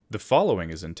The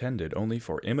following is intended only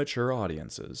for immature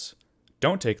audiences.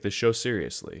 Don't take this show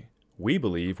seriously. We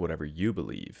believe whatever you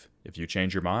believe. If you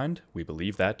change your mind, we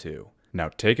believe that too. Now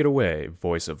take it away,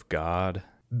 voice of God.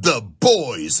 The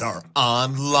boys are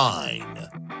online.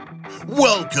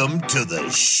 Welcome to the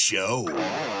show.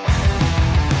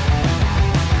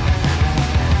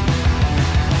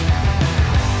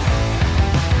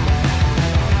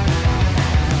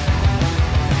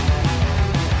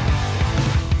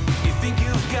 You think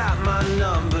you've got my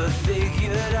number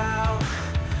figured out?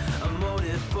 A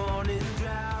motive born in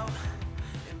drought.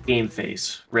 Game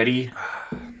face. Ready?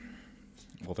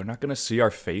 Well, they're not gonna see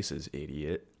our faces,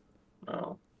 idiot.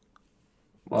 Oh.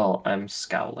 Well, I'm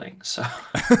scowling, so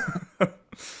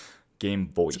Game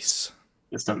voice.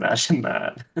 just imagine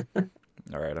that.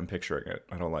 Alright, I'm picturing it.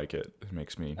 I don't like it. It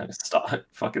makes me... Stop.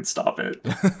 Fucking stop it.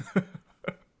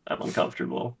 I'm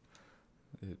uncomfortable.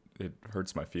 It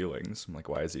hurts my feelings. I'm like,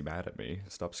 why is he mad at me?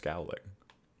 Stop scowling.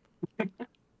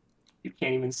 You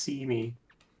can't even see me.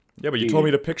 Yeah, but you told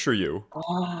me to picture you.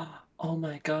 Oh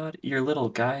my god. Your little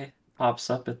guy pops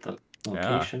up at the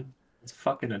location. It's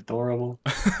fucking adorable.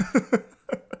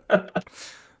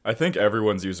 I think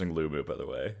everyone's using Lumu, by the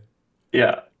way.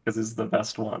 Yeah, because it's the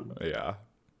best one. Yeah.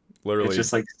 Literally. It's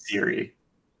just like Siri.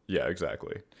 Yeah,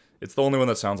 exactly. It's the only one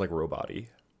that sounds like robot-y.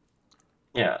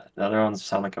 Yeah, the other ones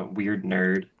sound like a weird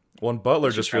nerd. Well, and Butler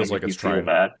It's just trying to feels like make it's you feel trying...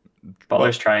 bad.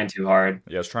 Butler's trying too hard.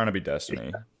 Yeah, it's trying to be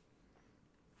Destiny.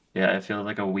 Yeah, it feels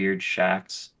like a weird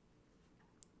Shax.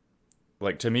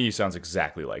 Like, to me, he sounds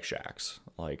exactly like Shax.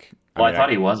 Like, Well, I mean, thought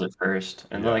he was at first,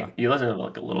 and then Yeah. like you listen to it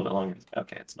like a little bit longer.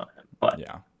 Okay, it's not him. But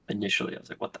Yeah. initially, I was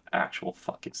like, "What the actual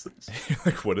fuck is this?" I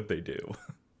Like, what did they do?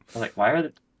 was like, "Why are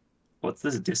the what's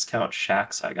this discount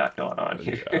Shax I got going on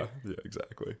here?" Yeah,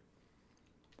 exactly.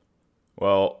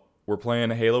 Well, we're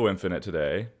playing Halo Infinite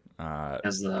today.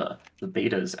 Because the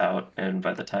beta's out, and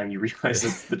by the time you realize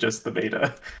it's just the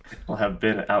beta, it'll have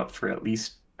been out for at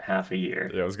least half a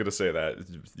year. Yeah, I was gonna say that.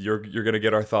 You're gonna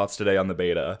get our thoughts today on the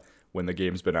beta when the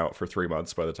game's been out for 3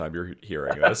 months by the time you're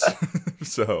hearing this.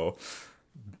 So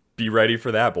be ready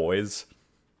for that, boys.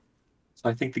 So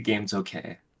I think the game's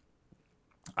okay.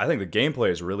 I think the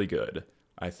gameplay is really good.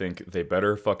 I think they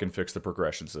better fucking fix the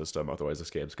progression system, otherwise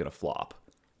this game's gonna flop.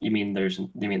 You mean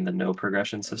the no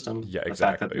progression system? Yeah, The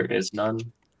fact that exactly. there is none.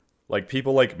 Like,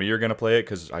 people like me are gonna play it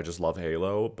because I just love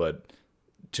Halo, but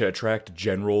to attract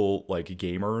general, like,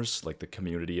 gamers, like the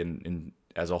community in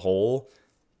as a whole,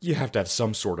 you have to have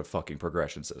some sort of fucking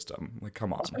progression system. Like,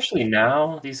 come on. Especially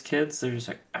now, these kids, they're just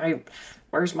like,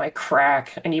 where's my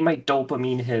crack? I need my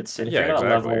dopamine hits. And if Yeah, you're not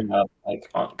exactly. leveling up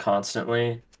like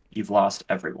constantly, you've lost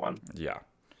everyone. Yeah.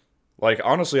 Like,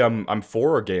 honestly, I'm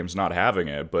for games not having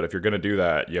it, but if you're gonna do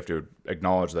that, you have to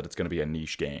acknowledge that it's gonna be a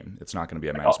niche game. It's not gonna be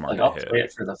a mass market I'll hit. play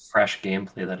it for the fresh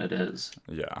gameplay that it is,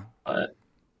 Yeah. but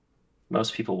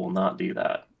most people will not do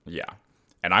that. Yeah.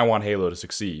 And I want Halo to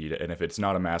succeed, and if it's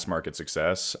not a mass market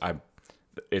success,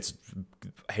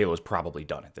 Halo's probably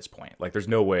done at this point. Like, there's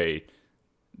no way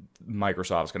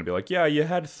Microsoft's gonna be like, yeah, you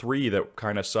had 3 that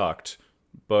kind of sucked,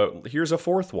 but here's a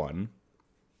 4th one.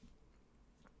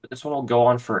 But this one will go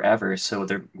on forever, so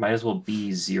there might as well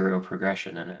be zero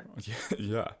progression in it.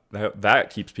 Yeah. That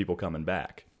keeps people coming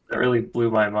back. That really blew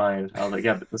my mind. I was like,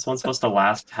 yeah, but this one's supposed to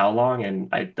last how long? And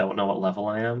I don't know what level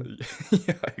I am.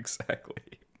 Yeah, exactly.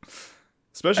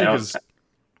 Especially because...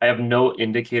 I have no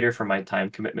indicator for my time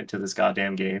commitment to this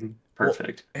goddamn game.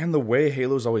 Perfect. Well, and the way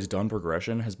Halo's always done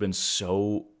progression has been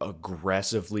so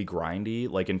aggressively grindy,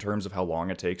 like in terms of how long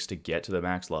it takes to get to the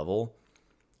max level.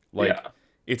 Like, Yeah.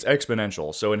 it's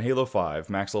exponential. So in Halo 5,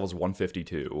 max level is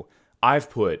 152. I've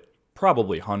put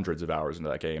probably hundreds of hours into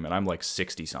that game, and I'm like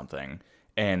 60-something.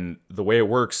 And the way it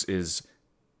works is,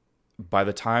 by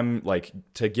the time, like,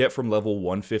 to get from level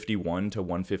 151 to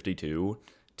 152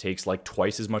 takes like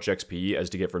twice as much XP as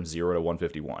to get from 0 to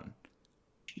 151.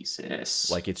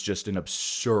 Jesus. Like, it's just an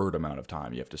absurd amount of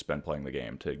time you have to spend playing the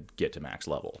game to get to max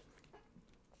level.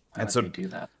 Why And would so they do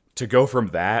that? to go from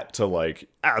that to like,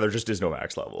 there just is no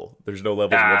max level. There's no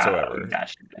levels whatsoever.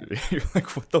 Gosh, You're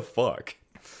like, what the fuck?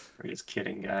 we're just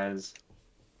kidding, guys.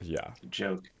 Yeah. It's a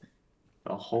joke.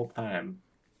 The whole time.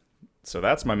 So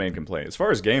that's my main complaint. As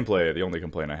far as gameplay, the only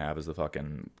complaint I have is the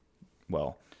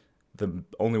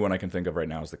only one I can think of right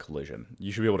now is the collision.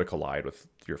 You should be able to collide with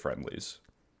your friendlies.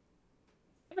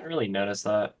 I haven't really noticed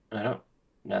that. And I don't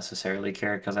necessarily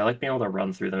care because I like being able to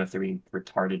run through them if they're being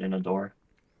retarded in a door.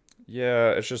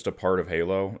 Yeah, it's just a part of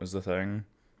Halo is the thing.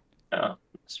 Yeah,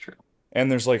 that's true.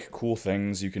 And there's like cool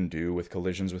things you can do with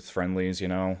collisions with friendlies,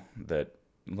 that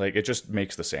like it just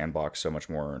makes the sandbox so much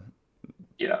more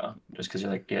Yeah, just because you're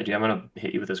like, yeah, dude, I'm gonna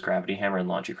hit you with this gravity hammer and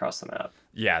launch you across the map.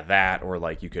 Yeah, that, or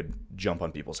like you could jump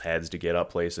on people's heads to get up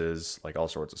places, like all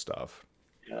sorts of stuff.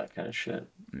 Yeah, that kind of shit.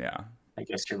 Yeah. I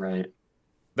guess you're right.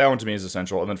 That one to me is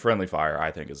essential, and then friendly fire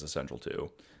I think is essential too.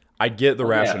 I get the Oh,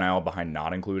 yeah. rationale behind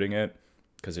not including it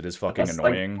because it is fucking That's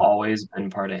annoying. like always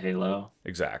been part of Halo.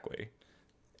 Exactly.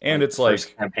 And Like, it's the first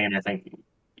like campaign, I think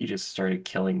you just started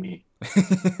killing me.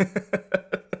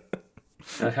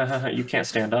 You're like, you can't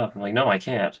stand up. I'm like, no, I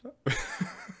can't.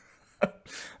 I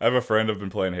have a friend I've been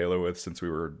playing Halo with since we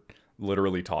were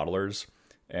literally toddlers,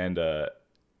 and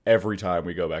every time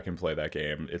we go back and play that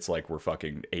game, it's like we're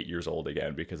fucking 8 years old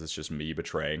again because it's just me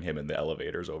betraying him in the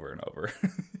elevators over and over.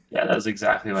 Yeah, that was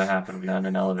exactly what happened. We got in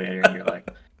an elevator, and you're like,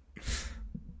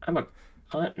 I'm a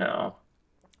cunt now.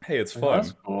 Hey, it's Like, oh, fun.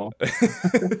 that's cool.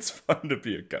 It's fun to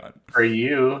be a cunt. For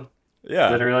you, Yeah.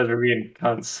 didn't realize we're being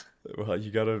cunts. Well,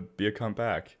 you gotta be a cunt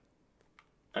back.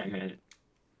 Okay,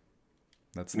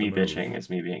 That's me the move. bitching is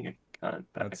me being a cunt.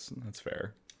 Back. That's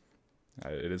fair.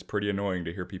 It is pretty annoying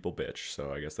to hear people bitch,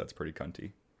 so I guess that's pretty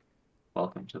cunty.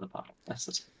 Welcome to the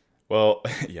podcast. Well,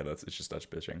 yeah, it's just Dutch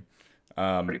bitching.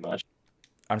 Pretty much.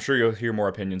 I'm sure you'll hear more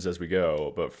opinions as we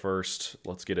go, but first,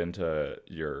 let's get into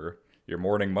your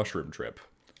morning mushroom trip.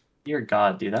 Dear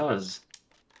God, dude, that was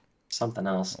something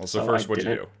else. Well, so So first, I what'd you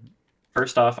did do?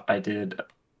 First off, I did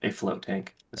a float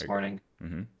tank this morning.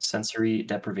 Mm-hmm. Sensory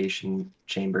deprivation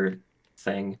chamber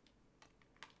thing.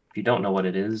 If you don't know what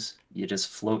it is, you just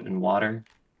float in water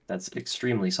that's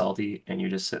extremely salty, and you're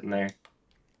just sitting there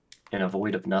in a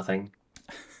void of nothing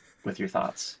with your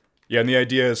thoughts. Yeah, and the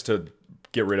idea is to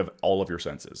get rid of all of your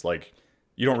senses. Like,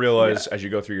 you don't realize as you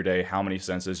go through your day how many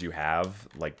senses you have,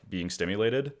 like, being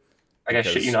stimulated. Like, I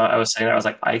shit you not, I was saying that, I was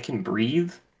like, I can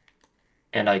breathe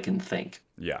and I can think.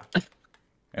 Yeah.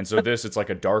 And so it's like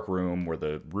a dark room where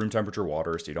the room temperature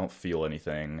water, so you don't feel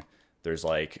anything. There's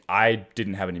like, I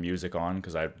didn't have any music on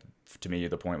because to me,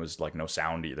 the point was like no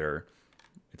sound either.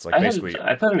 It's like basically,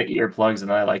 I put in the earplugs, and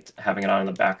then I liked having it on in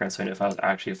the background so I knew if I was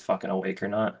actually fucking awake or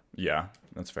not. yeah,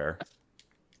 that's fair.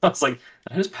 I was like, did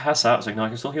I just pass out? I was like, no, I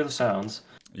can still hear the sounds.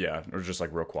 Yeah, or just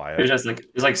like real It quiet. was just like,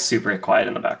 it was like super quiet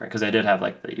in the background because I did have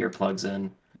like the earplugs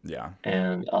in Yeah,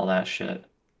 and all that shit.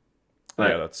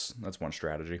 But yeah, that's one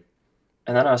strategy.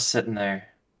 and then I was sitting there,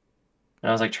 and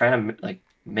I was like trying to like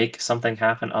make something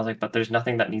happen. I was like, but there's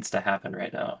nothing that needs to happen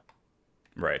right now.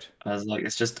 Right. I was like,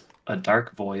 it's just a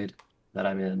dark void that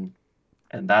I'm in,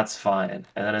 and that's fine.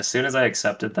 And then as soon as I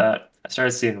accepted that, I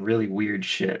started seeing really weird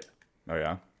shit. Oh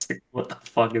yeah. It's like, what the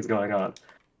fuck is going on?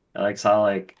 I like saw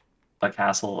like a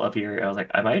castle up here. I was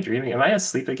like, am I dreaming? Am I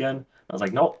asleep again? I was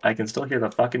like, nope, I can still hear the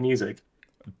fucking music.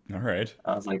 All right.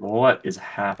 I was like, what is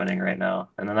happening right now?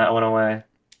 And then that went away.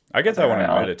 I get that when I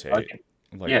Alright, meditate. okay.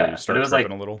 Like Yeah, where you but start it was tripping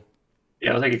like- a little. Yeah,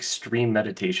 it was like extreme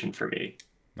meditation for me.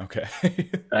 Okay.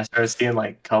 And I started seeing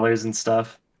like colors and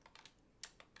stuff,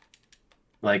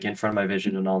 like in front of my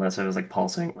vision and all that. So it was like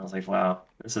pulsing. I was like, wow,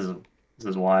 this is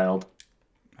wild.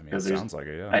 I mean, it 'Cause there's- sounds like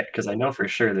it. Yeah. Because I know for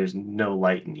sure there's no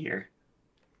light in here.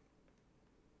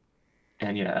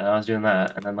 And yeah, and I was doing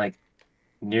that, and then like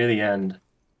near the end,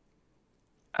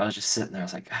 I was just sitting there. I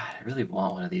was like, God, I really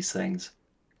want one of these things.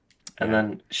 And Yeah.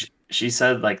 then she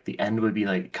said like the end would be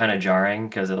like kind of jarring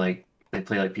because it like they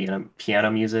play like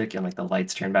piano music and like the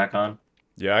lights turn back on.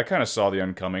 Yeah, I kind of saw the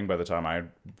end coming by the time I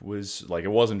was like,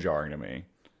 it wasn't jarring to me.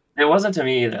 It wasn't to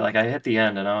me either. Like I hit the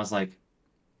end and I was like,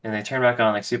 and they turned back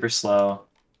on like super slow.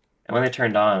 And when they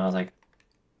turned on, I was like,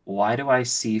 why do I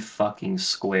see fucking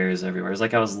squares everywhere? It's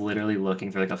like I was literally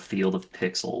looking through like a field of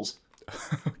pixels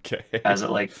Okay. as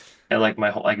like my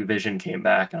whole like vision came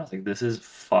back, and I was like, this is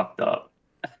fucked up.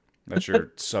 That's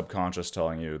your subconscious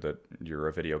telling you that you're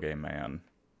a video game man.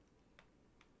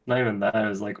 Not even that. It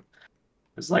was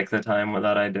like the time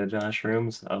that I did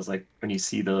shrooms. I was like, when you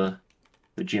see the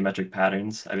geometric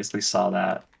patterns, I basically saw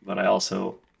that, but I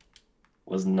also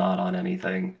was not on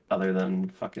anything other than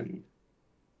fucking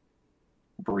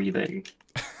breathing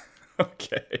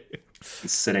Okay. and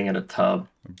sitting in a tub.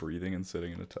 Breathing and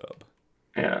sitting in a tub.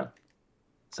 Yeah.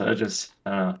 So it just, I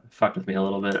don't know, fucked with me a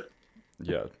little bit.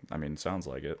 Yeah, I mean, sounds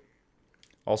like it.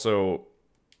 Also,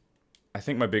 I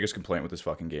think my biggest complaint with this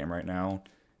fucking game right now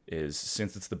is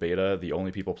since it's the beta, the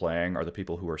only people playing are the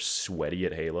people who are sweaty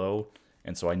at Halo,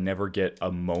 and so I never get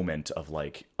a moment of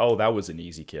like, oh, that was an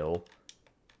easy kill.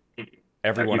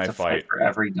 Everyone You I have to fight, for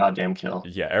every goddamn kill.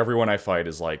 yeah, everyone I fight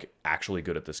is like actually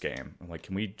good at this game. I'm like,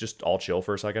 can we just all chill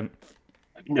for a second?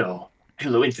 No.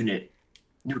 Halo Infinite.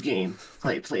 New game.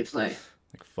 Play. Like,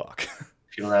 fuck.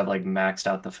 People that have like maxed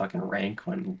out the fucking rank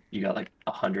when you got like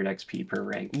 100 XP per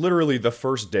rank. Literally, the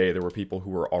first day there were people who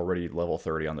were already level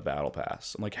 30 on the battle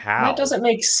pass. I'm like, how? That doesn't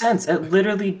make sense. It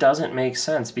literally doesn't make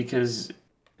sense because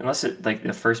unless it like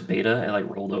the first beta it like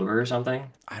rolled over or something.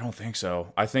 I don't think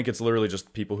so. I think it's literally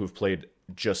just people who've played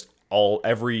just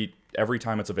every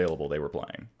time it's available they were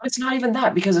playing. It's not even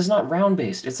that because it's not round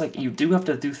based. It's like you do have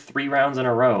to do 3 rounds in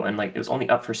a row, and like it was only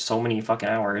up for so many fucking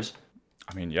hours.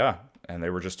 I mean, yeah, and they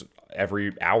were just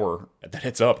every hour that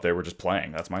it's up, they were just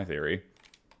playing. That's my theory.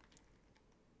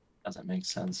 Doesn't make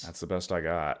sense. That's the best I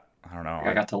got. I don't know.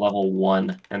 I got to level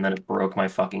 1 and then it broke my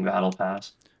fucking battle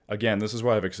pass. Again, this is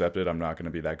why I've accepted I'm not going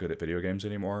to be that good at video games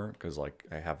anymore because like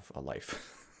I have a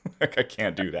life. Like I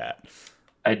can't do that.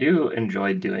 I do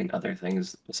enjoy doing other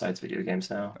things besides video games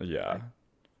now. Yeah.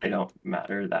 They don't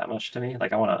matter that much to me.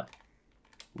 Like I want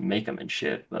to make them and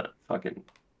shit, but fucking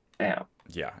damn.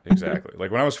 Yeah, exactly.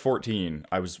 Like when I was 14,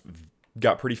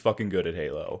 got pretty fucking good at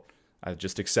Halo. I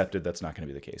just accepted that's not going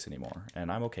to be the case anymore,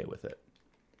 and I'm okay with it.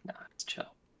 Nah, it's chill.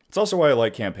 It's also why I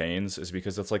like campaigns, is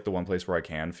because it's like the one place where I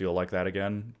can feel like that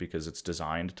again, because it's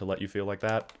designed to let you feel like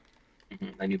that.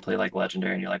 Then you play like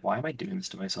Legendary and you're like, why am I doing this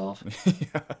to myself?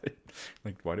 Yeah.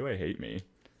 Like, why do I hate me?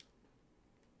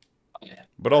 Yeah.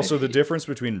 But also the difference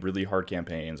between really hard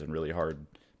campaigns and really hard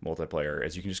multiplayer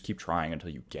is you can just keep trying until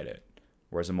you get it.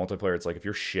 Whereas in multiplayer, it's like if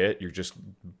you're shit, you're just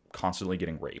constantly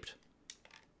getting raped.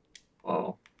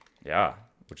 Whoa. Yeah,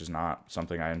 which is not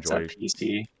something I Is that enjoy.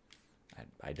 PC?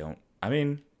 I don't. I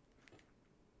mean,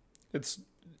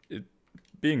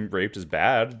 being raped is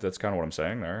bad. That's kind of what I'm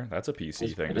saying there. That's a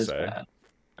PC thing It to is say. bad.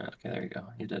 Okay, there you go.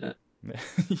 You did it.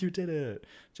 You did it,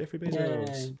 Jeffrey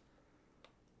Bezos. Yay.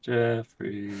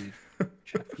 Jeffrey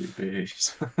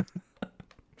Bezos.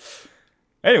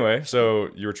 Anyway, so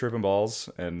you were tripping balls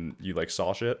and you like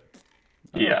saw shit.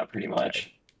 Yeah, pretty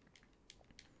much.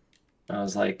 I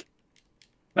was like,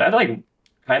 but I'd like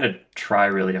kind of try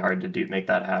really hard to make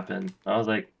that happen. I was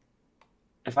like,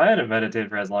 if I hadn't meditated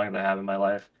for as long as I have in my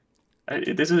life,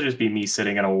 this would just be me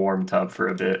sitting in a warm tub for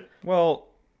a bit. Well,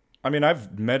 I mean, I've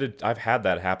had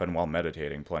that happen while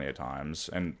meditating plenty of times,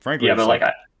 and frankly, Yeah,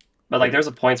 it's but like there's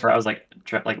a points where I was like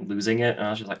losing it, and I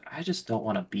was just like, I just don't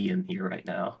want to be in here right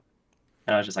now.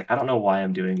 And I was just like, I don't know why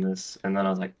I'm doing this. And then I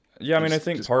was like, yeah, I mean, I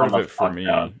think just part of calm the it for fuck me,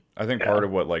 down. I think Yeah. part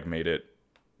of what like made it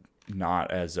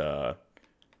not as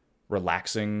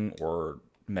relaxing or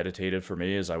meditative for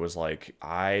me is I was like,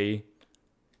 I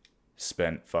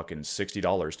spent fucking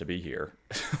 $60 to be here.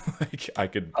 Like I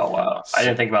could. Oh wow, I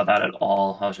didn't think about that at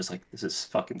all. I was just like, this is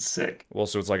fucking sick. Well,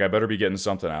 so it's like I better be getting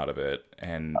something out of it,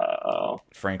 and Oh,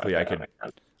 frankly, okay, that makes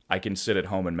sense. I can sit at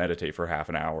home and meditate for half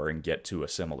an hour and get to a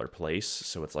similar place.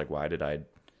 So it's like, why did I,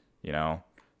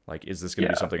 like, is this going to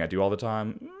be Yeah. something I do all the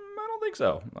time? I don't think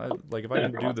so. Like, if I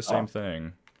can do the same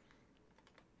thing.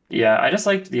 Yeah, I just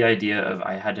liked the idea of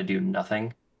I had to do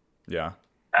nothing Yeah,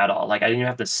 at all. Like I didn't even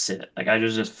have to sit. Like I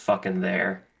was just fucking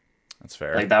there. that's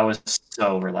fair. Like that was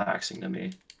so relaxing to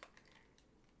me.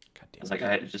 God damn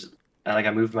It's it. like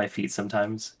I moved my feet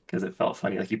sometimes because it felt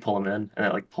funny. Like you pull them in and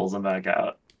it like pulls them back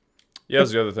out. Yeah,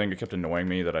 that's the other thing. It kept annoying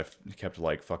me that I kept,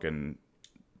 like, fucking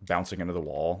bouncing into the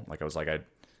wall. Like, I was like,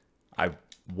 I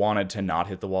wanted to not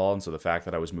hit the wall, and so the fact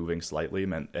that I was moving slightly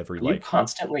meant every, Were you like,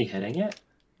 constantly hitting it?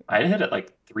 I hit it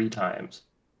like 3 times.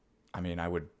 I mean, I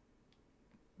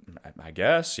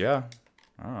guess, yeah.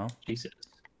 I don't know. Jesus.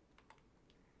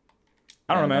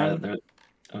 I don't know, Yeah, man.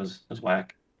 It was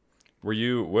whack.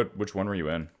 Which one were you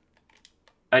in?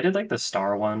 I did like the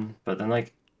star one, but then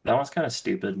like that one's kind of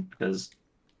stupid because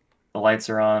the lights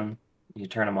are on, you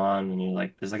turn them on, and you're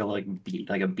like there's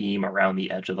like a beam around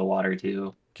the edge of the water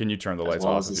too. Can you turn the As lights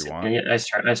well off as if this, you and want? yeah,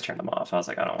 I just turned them off. I was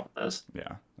like, I don't want this.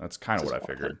 Yeah, that's kind of This what I is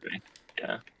figured.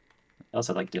 Yeah. It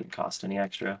also like didn't cost any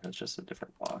extra. It's just a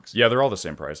different box. Yeah, they're all the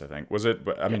same price, I think. Was it?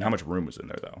 But I mean, how much room was in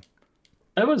there though?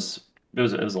 It was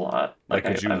a lot. Like,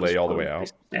 could you I was lay all the way pretty out?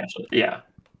 substantial. Yeah.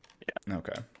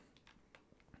 Okay.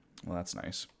 Well, that's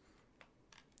nice.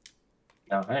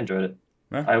 No, I enjoyed it.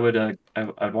 Yeah.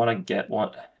 I'd want to get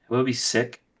one. What would be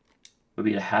sick would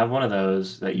be to have one of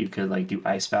those that you could like do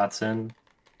ice baths in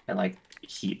and like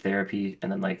heat therapy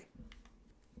and then like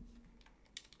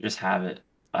just have it.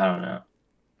 I don't know.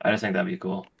 I just think that'd be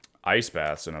cool. Ice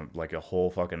baths and like a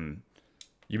whole fucking.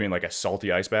 You mean like a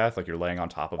salty ice bath? Like you're laying on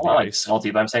top of the Not like ice?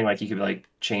 salty, but I'm saying like you could like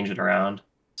change it around.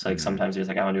 So like Mhm. sometimes you're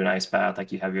like, I want to do an ice bath.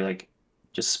 Like you have your like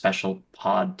just special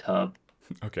pod tub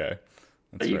Okay, that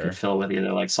that's you fair. could fill with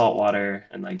either like salt water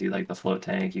and like do like the float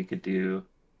tank. You could do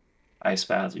ice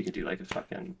baths. You could do like a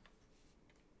fucking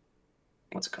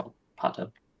what's it called? Hot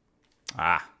tub.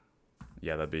 Ah,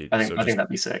 Yeah, that'd be. I think So I think just that'd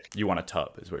be sick. you want a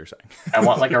tub, is what you're saying. I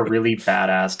want like a really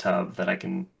badass tub that I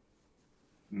can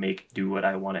make do what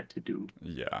I want it to do.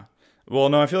 Yeah. Well,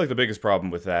 no, I feel like the biggest problem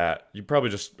with that, you probably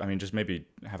just maybe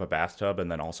have a bathtub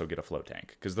and then also get a float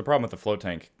tank. Because the problem with the float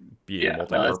tank being Yeah, no,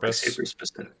 that's like multi-purpose, super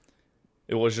specific.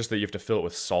 it was just that you have to fill it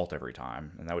with salt every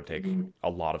time, and that would take Mhm. a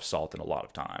lot of salt and a lot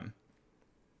of time.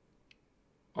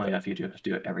 Oh yeah, if you do have to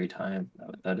do it every time,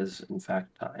 that is in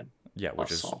fact time. Yeah, which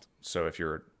Plus is salt. so if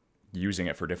you're using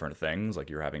it for different things, like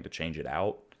you're having to change it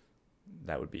out,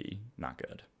 that would be not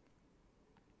good.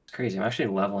 It's crazy. I'm actually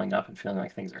leveling up and feeling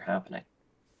like things are happening.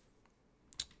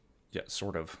 Yeah,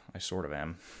 sort of. I sort of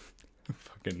am.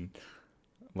 Fucking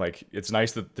like it's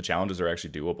nice that the challenges are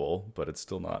actually doable, but it's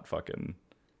still not fucking.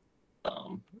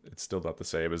 It's still not the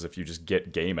same as if you just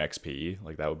get game XP.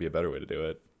 Like that would be a better way to do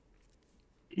it.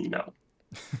 No,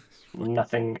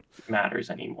 nothing matters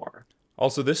anymore.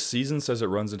 Also, this season says it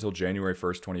runs until January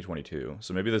 1st, 2022.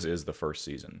 So maybe this is the first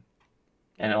season.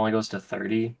 And it only goes to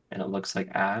 30, and it looks like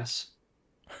ass.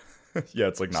 Yeah,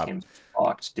 it's like This not game's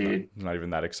fucked, dude. not even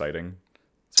that exciting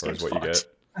as far as Game's what you fucked.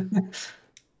 get.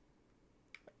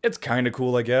 It's kind of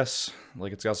cool, I guess.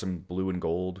 Like it's got some blue and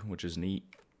gold, which is neat.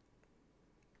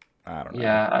 I don't know.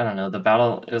 Yeah, I don't know.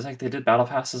 It was like they did battle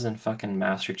passes in fucking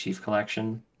Master Chief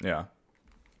Collection. Yeah.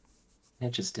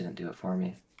 It just didn't do it for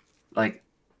me. Like,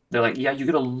 they're like, yeah, you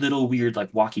get a little weird, like,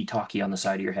 walkie-talkie on the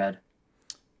side of your head.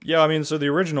 Yeah, I mean, so the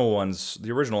original ones,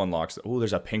 the original unlocks. Oh,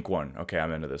 there's a pink one. Okay,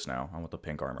 I'm into this now. I want the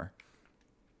pink armor.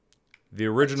 The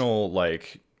original,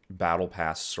 like, battle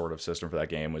pass sort of system for that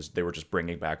game was they were just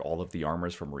bringing back all of the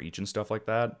armors from Reach and stuff like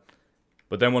that.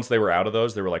 But then once they were out of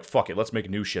those, they were like, fuck it, let's make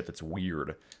new shit that's weird.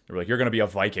 They were like, you're going to be a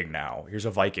Viking now. Here's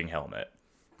a Viking helmet.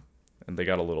 And they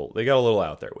got a little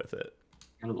out there with it.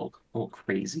 Got a little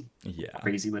crazy. Yeah.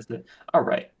 Crazy with it. All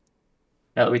right.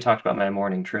 Now that we talked about my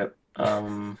morning trip,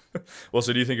 Well,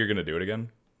 so do you think you're going to do it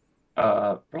again?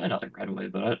 probably not like right away,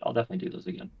 but I'll definitely do those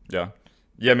again. Yeah.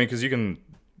 Yeah, I mean, because you can,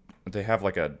 they have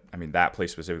like that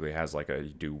place specifically has like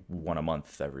you do one a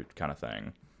month every kind of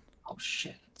thing. Oh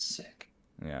shit, that's sick.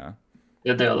 Yeah.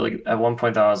 Yeah, like at one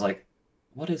point though, I was like,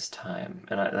 "What is time?"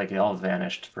 And it all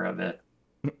vanished for a bit.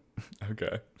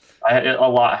 Okay. A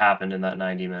lot happened in that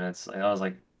 90 minutes. Like, I was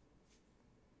like,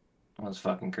 that was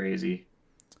fucking crazy.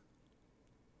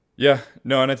 Yeah.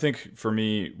 No, and I think for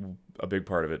me, a big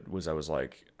part of it was I was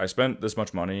like, I spent this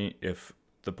much money. If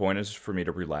the point is for me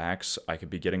to relax, I could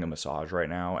be getting a massage right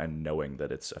now and knowing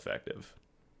that it's effective.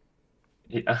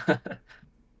 Yeah.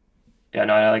 Yeah,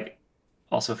 no, I like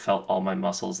also felt all my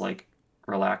muscles like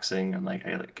relaxing and like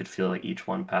I like, could feel like each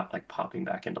one popping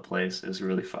back into place. It was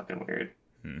really fucking weird.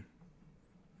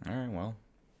 All right, well,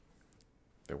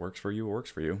 if it works for you, it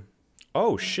works for you.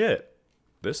 Oh, shit.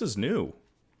 This is new.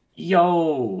 Yo,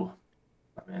 oh,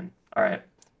 man. All right.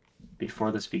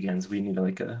 Before this begins, we need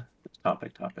like a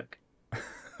topic.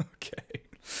 Okay.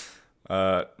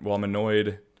 Well, I'm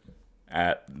annoyed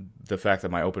at the fact that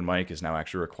my open mic is now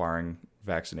actually requiring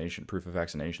proof of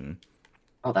vaccination.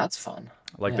 Oh, that's fun.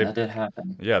 Like Yeah, that did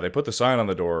happen. Yeah, they put the sign on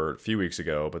the door a few weeks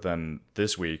ago, but then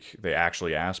this week they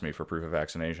actually asked me for proof of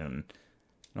vaccination. And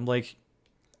I'm like,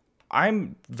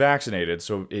 I'm vaccinated,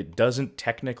 so it doesn't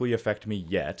technically affect me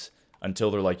yet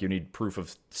until they're like, you need proof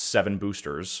of 7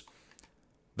 boosters.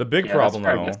 The big Yeah, problem,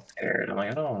 that's where I though, get scared. I'm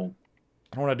like, I don't want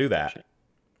I don't want to do that.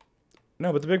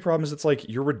 No, but the big problem is it's like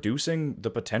you're reducing the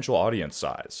potential audience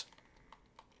size.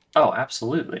 to. Oh,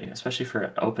 absolutely. Especially for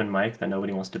an open mic that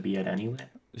nobody wants to be at anyway.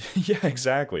 Yeah,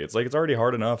 exactly. It's like it's already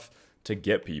hard enough to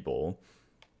get people,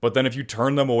 but then if you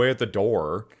turn them away at the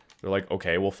door, they're like,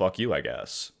 okay, well, fuck you, I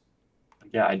guess.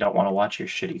 Yeah, I don't want to watch your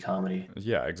shitty comedy.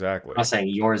 Yeah, exactly. I'm not saying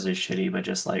yours is shitty, but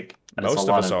just like that's Most a of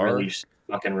lot us of are. really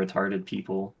fucking retarded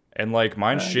people. And like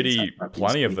mine's It's shitty not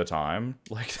plenty of easy. the time.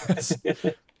 Like that's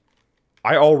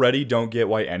I already don't get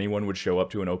why anyone would show up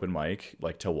to an open mic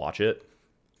like to watch it.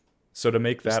 So to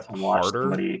make that Just to watch harder,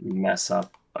 somebody mess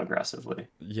up aggressively.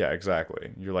 yeah,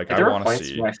 exactly. You're like, Like, I there were want to points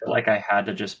see. where I felt like I had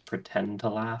to just pretend to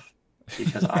laugh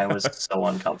because I was so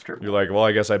uncomfortable. You're like, well,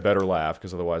 I guess I better laugh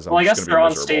because otherwise I'm Well, I just guess gonna they're be on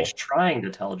miserable. stage trying to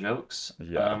tell jokes.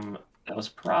 Yeah. That was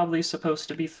probably supposed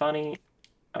to be funny.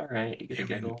 All right, you get a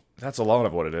giggle. That's a lot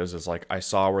of what it is. It's like I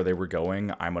saw where they were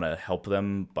going. I'm gonna help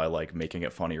them by like making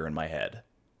it funnier in my head.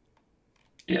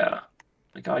 Yeah.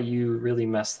 Like, oh, you really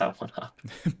messed that one up.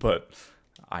 But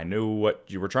I knew what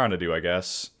you were trying to do, I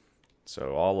guess.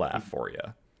 So I'll laugh for you.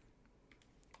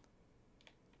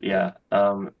 Yeah.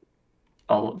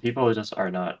 People just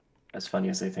are not as funny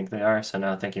as they think they are. So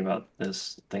now thinking about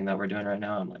this thing that we're doing right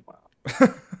now, I'm like,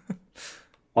 wow.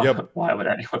 Why, Yep. why would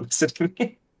anyone listen to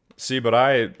me? See, but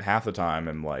I half the time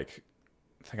am like,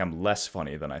 think I'm less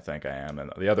funny than I think I am,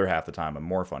 and the other half the time I'm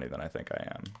more funny than I think I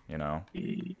am. You know?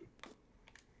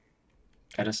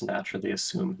 I just naturally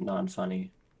assume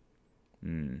non-funny.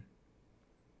 Hmm.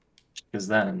 Because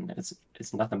then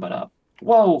it's nothing but up.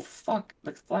 Whoa, fuck!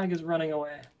 The flag is running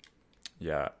away.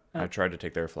 Yeah, I tried to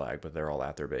take their flag, but they're all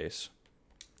at their base.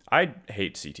 I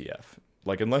hate CTF.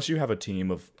 Like, unless you have a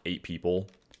team of 8 people,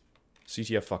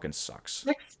 CTF fucking sucks. It's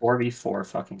like 4v4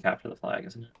 fucking capture the flag,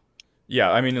 isn't it?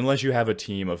 Yeah, I mean, unless you have a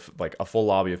team of, like, a full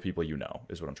lobby of people you know,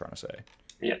 is what I'm trying to say.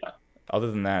 Yeah.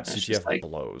 Other than that, It's CTF just like-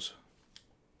 blows.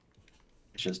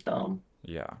 It's just dumb.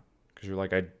 Yeah, because you're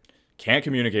like, I can't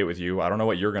communicate with you. I don't know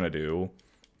what you're gonna do.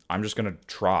 I'm just gonna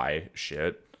try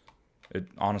shit.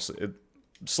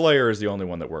 Slayer is the only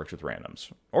one that works with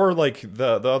randoms, or like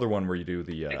the other one where you do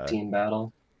the Big team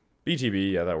battle.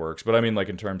 BTB. Yeah, that works. But I mean, like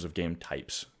in terms of game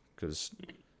types, because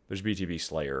there's BTB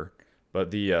Slayer, but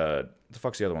the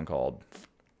fuck's the other one called?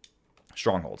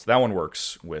 Strongholds. That one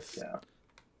works with. Yeah.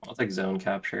 I'll take zone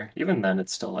capture. Even then,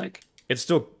 it's still like It's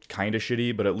still kind of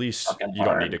shitty, but at least fucking you don't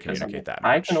hard, need to 'cause communicate that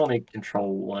I much. can only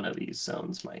control one of these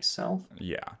zones myself.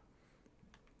 Yeah.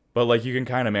 But like you can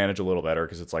kind of manage a little better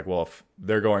because it's like, well, if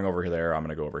they're going over there, I'm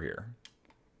gonna go over here.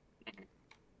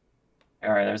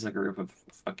 All right, there's a group of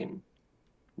fucking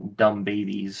dumb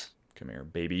babies. Come here,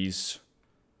 babies.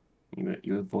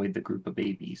 You avoid the group of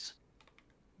babies.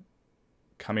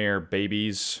 Come here,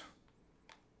 babies.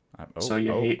 So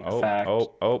you hate the fact-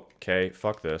 okay.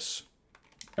 Fuck this.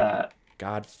 That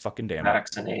God fucking damn it.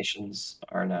 vaccinations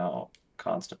are now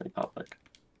constantly public.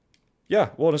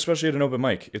 Yeah, well, and especially at an open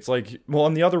mic. It's like, well,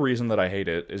 and the other reason that I hate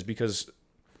it is because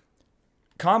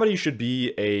comedy should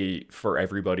be a for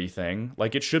everybody thing.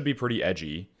 Like, it should be pretty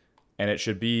edgy, and it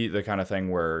should be the kind of thing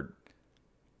where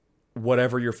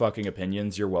whatever your fucking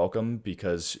opinions, you're welcome,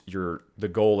 because the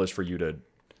goal is for you to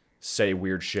say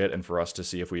weird shit and for us to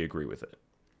see if we agree with it.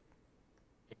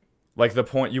 Like, the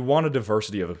point, you want a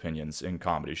diversity of opinions in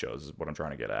comedy shows is what I'm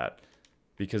trying to get at.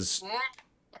 Because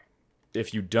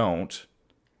if you don't,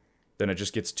 then it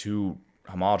just gets too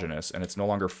homogenous and it's no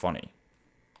longer funny.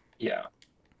 Yeah.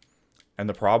 And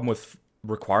the problem with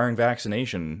requiring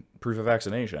proof of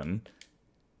vaccination,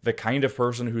 the kind of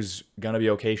person who's going to be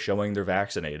okay showing they're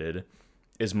vaccinated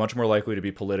is much more likely to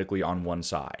be politically on one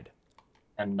side.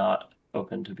 And not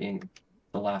open to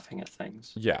laughing at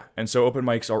things. Yeah, and so open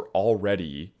mics are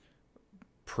already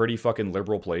pretty fucking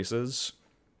liberal places.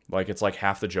 Like, it's like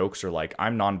half the jokes are like,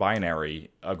 I'm non-binary,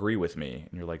 agree with me.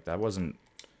 And you're like,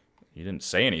 you didn't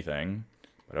say anything,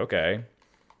 but okay.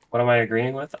 What am I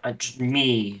agreeing with?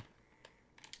 Me.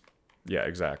 Yeah,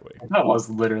 exactly. That was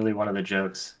literally one of the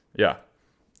jokes. Yeah.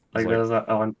 Like, It's there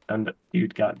was and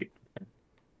dude got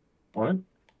woman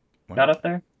What? got up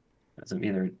there. It's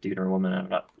either a dude or a woman. I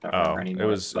don't remember anymore. it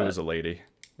was a lady.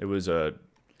 It was a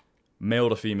male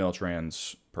to female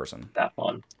trans person. that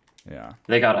one. Yeah.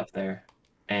 They got up there,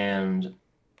 and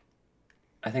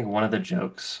I think one of the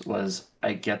jokes was,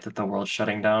 "I get that the world's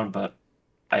shutting down, but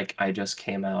I just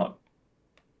came out.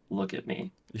 Look at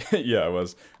me." Yeah, it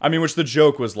was. I mean, which the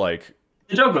joke was like,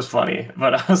 The joke was funny,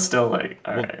 but I was still like,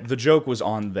 all well, right, the joke was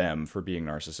on them for being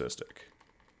narcissistic.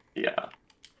 yeah.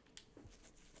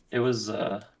 It was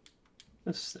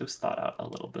thought out a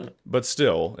little bit. But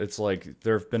still, it's like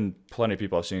there have been plenty of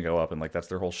people I've seen go up and like that's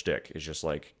their whole shtick is just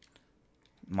like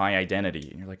my identity,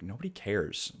 and you're like, nobody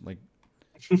cares. Like,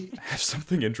 have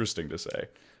something interesting to say.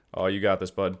 Oh, you got this,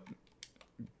 bud.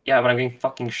 Yeah, but I'm getting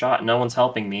fucking shot. No one's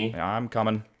helping me. Yeah, I'm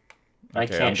coming. I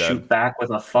Okay, I'm can't dead. shoot back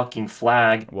with a fucking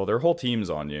flag. Well, their whole team's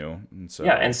on you, and so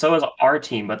Yeah, and so is our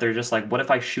team, but they're just like, what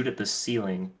if I shoot at the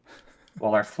ceiling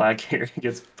while our flag carrier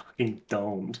gets fucking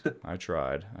domed? I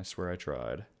tried. I swear I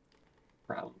tried.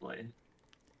 Probably.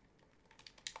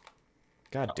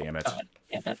 God damn it. God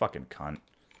damn it. Fucking cunt.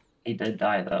 He did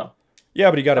die, though. Yeah,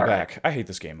 but he got it Alright. back. I hate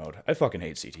this game mode. I fucking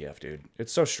hate CTF, dude.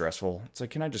 It's so stressful. It's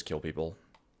like, can I just kill people?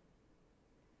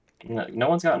 No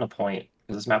one's gotten a point,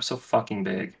 because this map's so fucking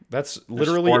big. That's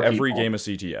literally 4 every people. game of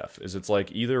CTF. Is it's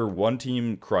like either one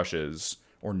team crushes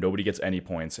or nobody gets any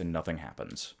points and nothing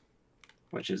happens.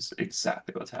 Which is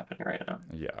exactly what's happening right now.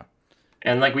 Yeah.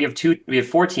 And like we have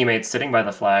 4 teammates sitting by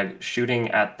the flag shooting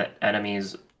at the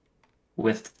enemies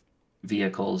with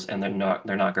vehicles, and they're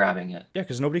not grabbing it. Yeah,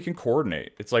 because nobody can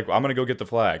coordinate. It's like, I'm going to go get the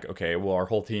flag. Okay, well, our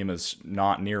whole team is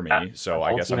not near me, Yeah, so our I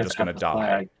whole guess team I'm is just going to at the die.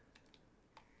 flag.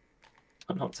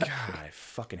 I don't know what's God, happening. I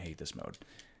fucking hate this mode.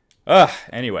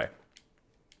 Anyway.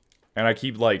 And I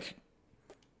keep, like,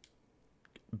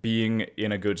 being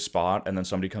in a good spot, and then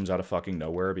somebody comes out of fucking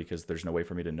nowhere because there's no way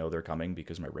for me to know they're coming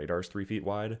because my radar's 3 feet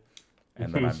wide,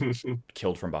 and then I'm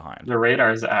killed from behind. The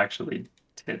radar's actually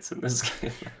tits in this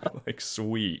game. Like,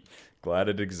 sweet. Glad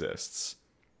it exists.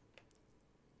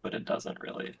 but it doesn't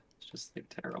really. It's just like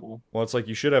terrible. Well, it's like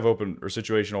you should have open or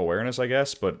situational awareness, I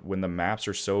guess, but when the maps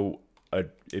are so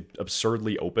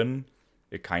absurdly open,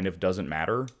 it kind of doesn't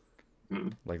matter.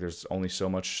 Like there's only so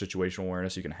much situational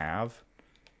awareness you can have.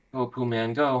 Go, Pooh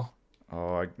Man, go.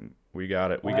 Oh, we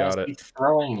got it. We Why got is it. he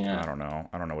throwing it? I don't know.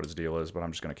 I don't know what his deal is, but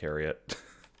I'm just gonna carry it.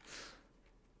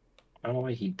 I don't know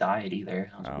why he died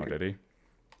either. That was Oh, weird. did he?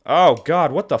 Oh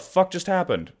God, what the fuck just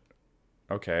happened?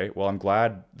 Okay, well I'm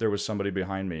glad there was somebody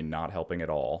behind me not helping at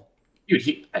all.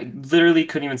 Dude, I literally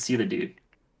couldn't even see the dude.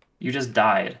 You just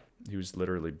died. He was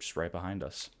literally just right behind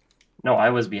us. No, I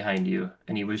was behind you,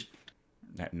 and he was.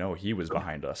 No, he was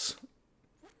behind us.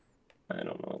 I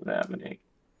don't know what's happening.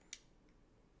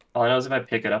 All I know is if I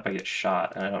pick it up, I get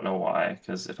shot, and I don't know why.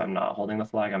 Because if I'm not holding the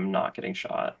flag, I'm not getting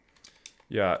shot.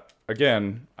 Yeah,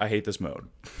 again, I hate this mode.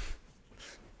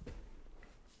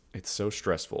 It's so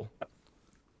stressful.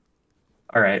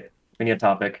 All right, we need a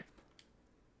topic.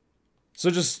 So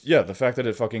just, yeah, the fact that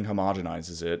it fucking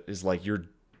homogenizes it is like you're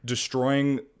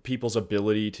destroying people's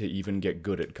ability to even get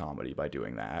good at comedy by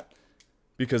doing that.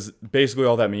 Because basically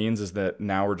all that means is that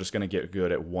now we're just going to get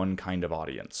good at one kind of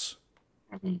audience.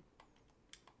 Mm-hmm.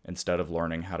 Instead of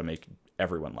learning how to make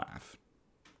everyone laugh.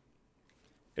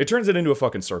 It turns it into a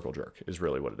fucking circle jerk, is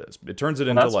really what it is. It turns it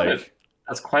into like...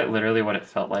 That's quite literally what it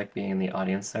felt like being in the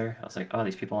audience there. I was like, oh,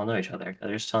 these people all know each other.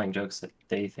 They're just telling jokes that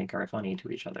they think are funny to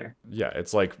each other. Yeah,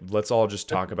 it's like, let's all just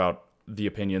talk about the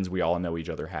opinions we all know each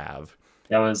other have.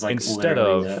 That was like Instead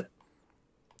literally of... it.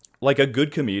 Like, a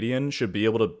good comedian should be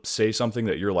able to say something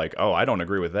that you're like, oh, I don't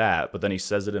agree with that, but then he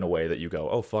says it in a way that you go,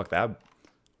 oh, fuck, that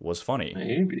was funny.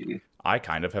 Maybe. I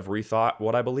kind of have rethought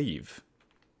what I believe.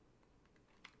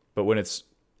 But when it's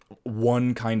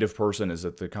one kind of person is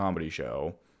at the comedy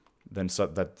show, then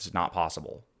that's not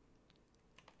possible.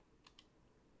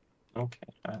 Okay,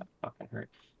 that fucking hurt.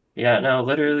 Yeah, no,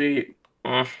 literally,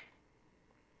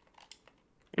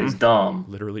 it's dumb.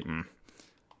 Literally,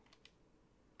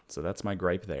 So that's my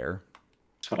gripe there.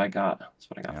 That's what I got. That's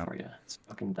what I got Yep. for you. It's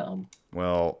fucking dumb.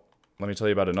 Well, let me tell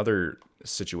you about another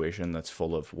situation that's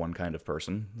full of one kind of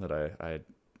person that I All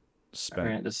spent.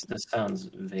 right, this sounds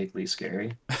vaguely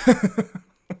scary.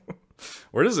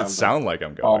 Where does it Sounds sound like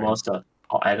I'm going? Almost a.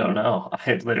 I don't know.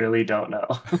 I literally don't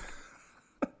know.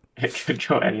 It could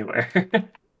go anywhere.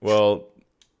 Well,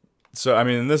 so I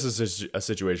mean, this is just a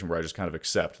situation where I just kind of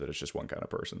accept that it's just one kind of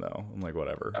person, though. I'm like,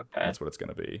 whatever. Okay. That's what it's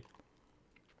gonna be.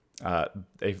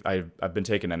 I've been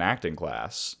taking an acting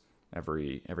class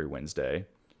every Wednesday.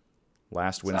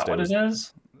 Last Is that Wednesday what was it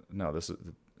is? no.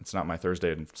 It's not my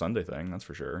Thursday and Sunday thing. That's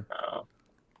for sure. Oh.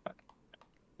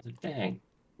 Dang.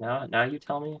 Now you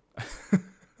tell me.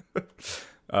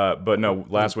 But no,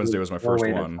 last Wednesday was my No first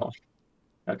way to one. tell.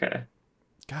 Okay.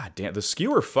 God damn, the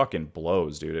skewer fucking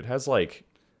blows, dude. It has like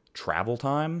travel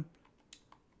time,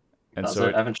 and Does so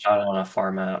it? I haven't shot it on a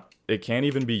far map. it can't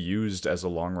even be used as a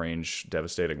long range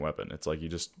devastating weapon. It's like you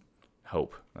just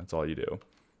hope. That's all you do.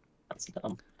 That's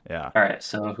dumb. Yeah. All right.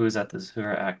 So who's at this? Who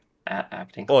are at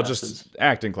acting Well, classes? just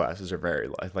acting classes are very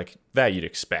like that. You'd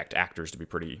expect actors to be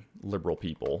pretty liberal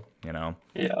people, you know.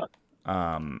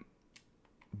 Yeah.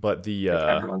 But the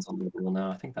Everyone's a liberal now.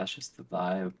 I think that's just the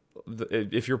vibe.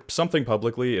 if you're something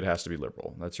publicly, it has to be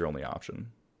liberal. That's your only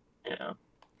option. Yeah.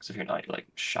 Because if you're not, you're like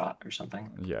shot or something.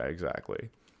 Yeah, exactly.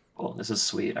 Cool. This is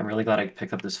sweet. I'm really glad I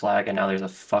picked up this flag, and now there's a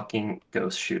fucking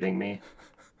ghost shooting me.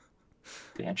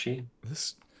 Banshee.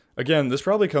 This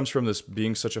probably comes from this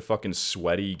being such a fucking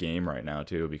sweaty game right now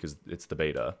too, because it's the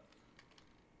beta.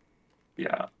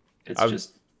 Yeah. It's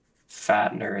just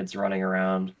fat nerds running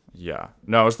around, Yeah.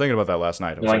 No, I was thinking about that last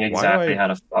night. I was knowing like, exactly why do I how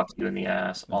to fuck you in the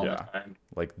ass all Yeah. the time.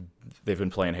 like they've been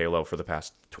playing Halo for the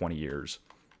past 20 years.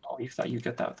 Oh, you thought you'd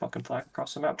get that fucking flag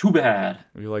across the map? Too bad.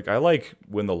 You're like, I like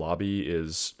when the lobby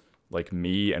is like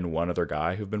me and one other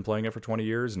guy who've been playing it for 20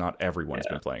 years. Not everyone's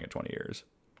Yeah. been playing it 20 years.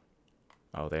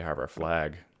 Oh, they have our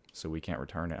flag, so we can't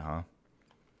return it, huh?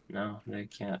 No, they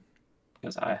can't.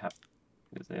 Because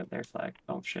they have their flag.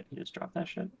 Oh shit, you just dropped that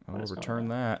shit. Oh, What is going return on?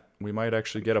 that. We might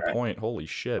actually get a Right. point. Holy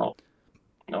shit. Oh.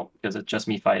 No, because it's just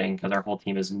me fighting, because our whole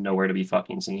team is nowhere to be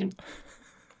fucking seen.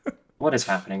 What is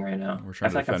happening right now? We're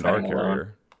trying to I feel like defend our I'm fighting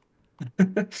alone.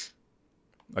 carrier.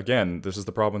 Again, this is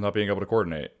the problem with not being able to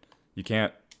coordinate. You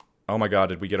can't... Oh my god,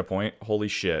 did we get a point? Holy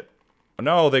shit.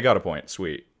 No, they got a point.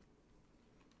 Sweet.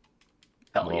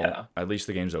 Hell Well, yeah. at least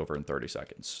the game's over in 30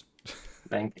 seconds.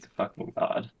 Thank fucking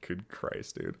God. Good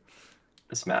Christ, dude.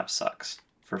 This map sucks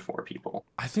for 4 people.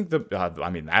 I think I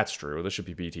mean, that's true. This should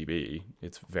be BTB.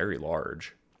 It's very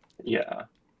large. Yeah.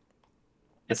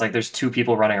 It's like there's 2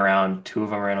 people running around, 2 of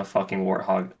them are in a fucking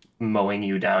warthog mowing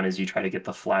you down as you try to get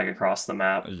the flag across the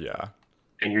map, Yeah.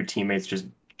 and your teammates just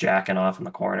jacking off in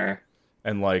the corner.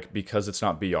 And like because it's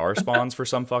not BR spawns for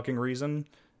some fucking reason,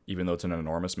 even though it's an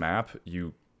enormous map,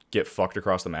 you get fucked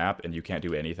across the map and you can't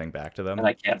do anything back to them. And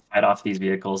I can't fight off these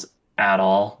vehicles at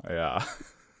all. Yeah.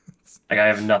 Like I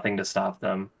have nothing to stop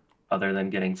them other than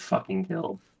getting fucking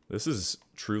killed. This is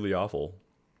truly awful.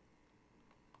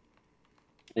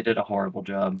 They did a horrible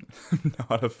job.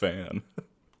 Not a fan.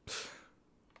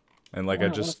 And like Wow, I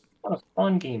just what a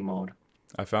fun game mode.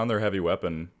 I found their heavy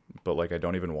weapon, but like I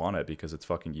don't even want it because it's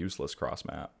fucking useless cross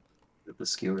map. The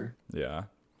skewer. Yeah.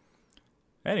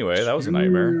 Anyway, that was a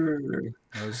nightmare. Sure.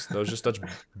 That was just such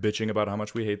bitching about how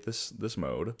much we hate this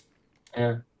mode.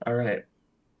 Yeah. All right.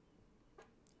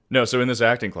 No, so in this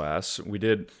acting class, we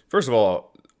did first of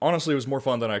all, honestly it was more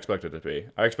fun than I expected it to be.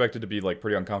 I expected to be like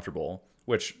pretty uncomfortable,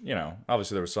 which, you know,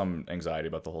 obviously there was some anxiety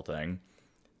about the whole thing.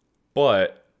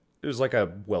 But it was like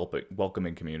a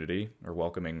welcoming community or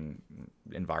welcoming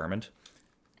environment.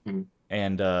 Mhm.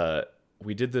 And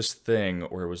we did this thing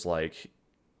where it was like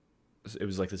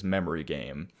this memory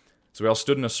game. So we all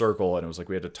stood in a circle and it was like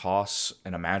we had to toss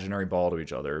an imaginary ball to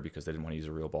each other because they didn't want to use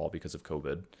a real ball because of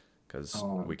COVID. Because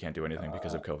we can't do anything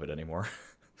because of COVID anymore.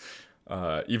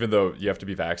 Even though you have to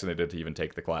be vaccinated to even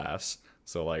take the class.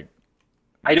 So like,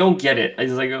 I don't get it. I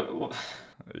just like.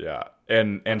 yeah,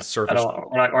 and I surface don't.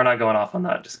 We're not going off on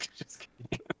that. Just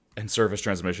kidding. and surface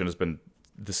transmission has been,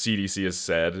 the CDC has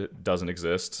said doesn't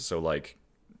exist. So like,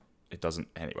 it doesn't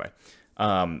anyway.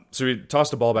 So we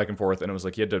tossed a ball back and forth, and it was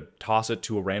like you had to toss it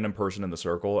to a random person in the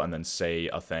circle and then say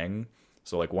a thing.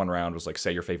 So like one round was like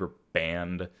say your favorite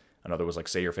band, another was like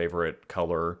say your favorite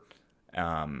color,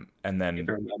 and then You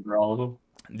remember all of them.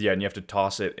 yeah, and you have to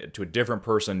toss it to a different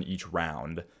person each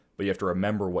round, but you have to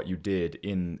remember what you did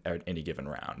in any given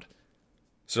round.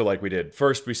 So like we did,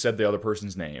 first we said the other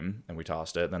person's name and we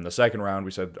tossed it. Then the second round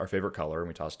we said our favorite color and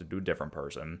we tossed it to a different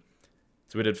person.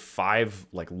 So we did 5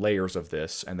 like layers of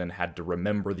this and then had to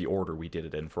remember the order we did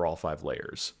it in for all 5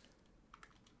 layers.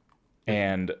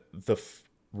 And the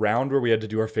round where we had to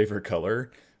do our favorite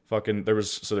color,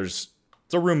 there's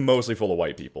it's a room mostly full of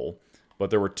white people, but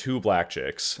there were 2 black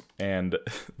chicks, and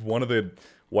one of the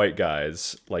white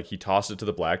guys, like he tossed it to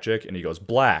the black chick and he goes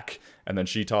black, and then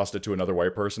she tossed it to another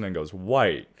white person and goes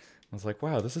white. I was like,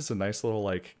 wow, this is a nice little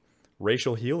like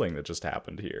racial healing that just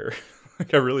happened here.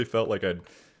 Like I really felt like I'd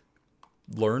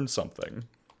learned something.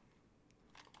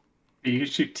 You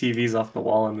shoot TVs off the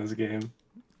wall in this game.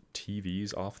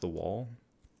 TVs off the wall?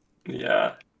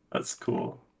 Yeah, that's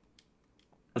cool.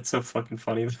 That's so fucking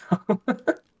funny though.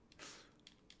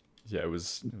 Yeah, it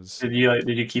was Did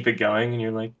you keep it going and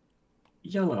you're like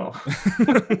yellow?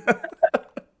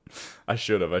 I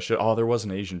should. Oh, there was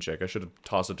an Asian chick. I should have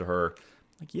tossed it to her,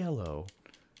 like yellow.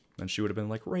 Then she would have been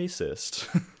like racist.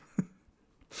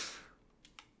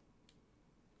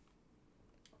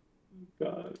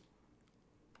 God.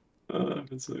 Oh, that'd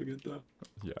been so good though.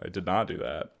 Yeah, I did not do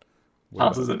that.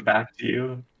 Tosses it back to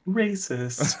you.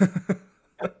 Racist.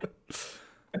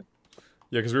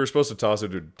 Yeah, because we were supposed to toss it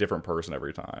to a different person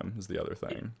every time, is the other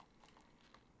thing.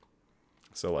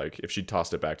 So, like, if she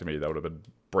tossed it back to me, that would have been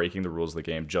breaking the rules of the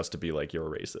game just to be like, you're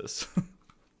a racist.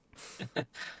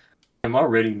 I'm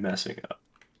already messing up.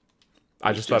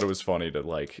 I just thought it was funny to,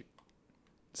 like,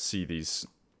 see these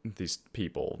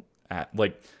people at,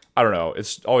 like, I don't know.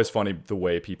 It's always funny the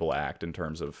way people act in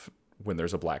terms of when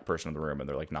there's a black person in the room and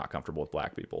they're, like, not comfortable with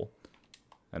black people.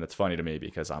 And it's funny to me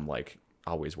because I'm, like,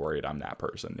 always worried I'm that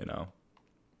person, you know?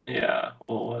 Yeah.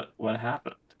 Well, what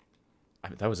happened? I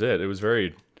mean, that was it. It was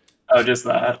very Oh, just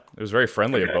that. It was very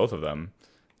friendly of Okay. both of them.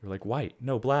 They were like, white,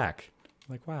 no black.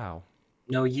 I'm like, wow.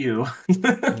 No, you.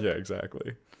 Yeah,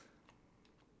 exactly.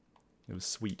 It was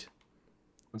sweet.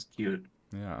 That's cute.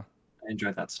 Yeah, I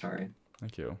enjoyed that story.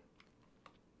 thank you.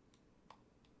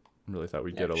 Really thought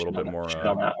we'd Yeah, get a we little should bit on more. that- should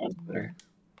on that one there.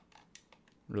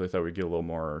 Really thought we'd get a little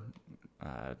more.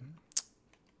 The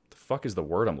fuck is the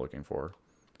word I'm looking for?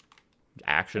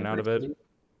 Action out of it.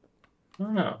 I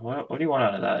don't know. What do you want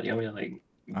out of that? You want me to like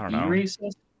I don't be know.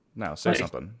 racist? No, say Like-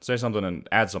 something. Say something and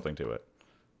add something to it.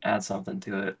 Add something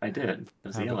to it. I did. It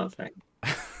was the How yellow thing.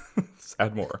 Just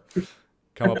add more.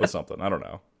 Come up with something. I don't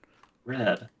know.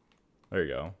 Red. There you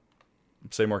go.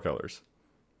 Say more colors.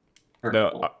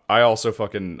 Purple. No, I also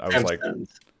fucking. I was like,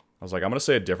 Simpsons. I'm gonna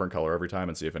say a different color every time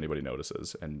and see if anybody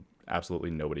notices, and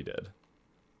absolutely nobody did.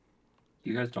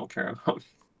 You guys don't care about.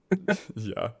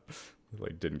 Yeah,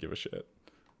 like didn't give a shit.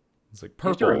 It's like You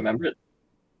have to purple. remember it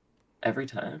every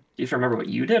time. You have to remember what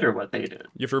you did or what they did.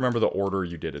 You have to remember the order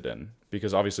you did it in,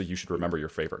 because obviously you should remember your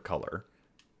favorite color.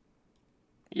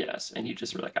 Yes, and you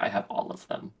just were like, I have all of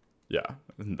them. Yeah,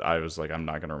 and I was like, I'm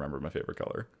not gonna remember my favorite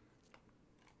color.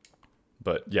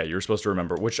 But yeah, you're supposed to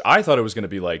remember, which I thought it was going to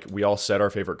be like we all said our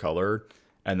favorite color,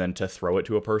 and then to throw it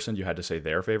to a person, you had to say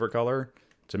their favorite color.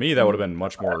 To me, that would have been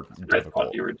much more I difficult.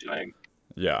 thought you were doing.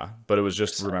 Yeah, but it was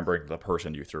just remembering the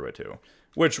person you threw it to.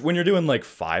 Which, when you're doing like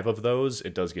 5 of those,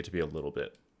 it does get to be a little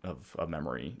bit of a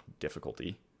memory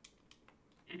difficulty.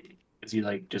 Because you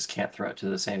like just can't throw it to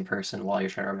the same person while you're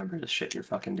trying to remember the shit you're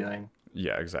fucking doing.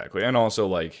 Yeah, exactly. And also,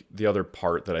 like, the other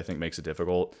part that I think makes it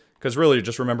difficult, because really,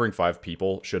 just remembering 5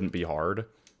 people shouldn't be hard.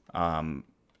 And,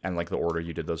 like, the order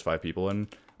you did those 5 people in.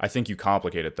 I think you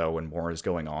complicate it, though, when more is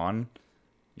going on.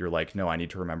 You're like, no, I need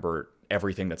to remember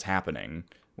everything that's happening,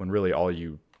 when really all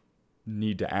you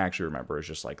need to actually remember is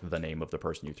just, like, the name of the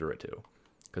person you threw it to.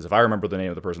 Because if I remember the name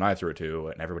of the person I threw it to,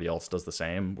 and everybody else does the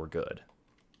same, we're good.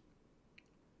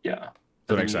 Yeah. Does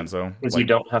that make sense, though? Because you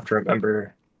don't have to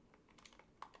remember.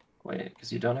 Wait,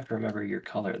 because you don't have to remember your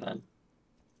color then.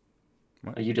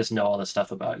 What? You just know all the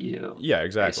stuff about you. Yeah,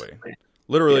 exactly. Basically.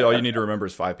 Literally, Yeah, all you need to remember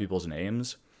is 5 people's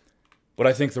names. But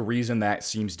I think the reason that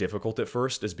seems difficult at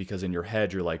first is because in your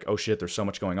head, you're like, oh shit, there's so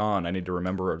much going on. I need to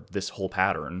remember this whole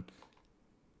pattern.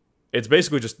 It's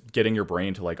basically just getting your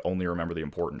brain to, like, only remember the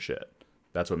important shit.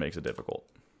 That's what makes it difficult.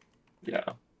 Yeah.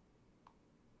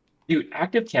 Dude,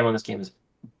 active camo in this game is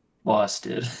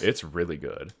busted. It's really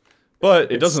good.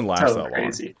 But it doesn't last so that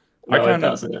crazy. long. No, I it kinda,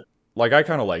 doesn't. Like, I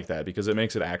kind of like that because it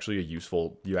makes it actually a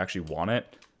useful, you actually want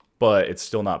it, but it's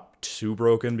still not too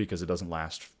broken because it doesn't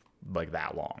last, like,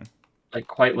 that long. Like,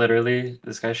 quite literally,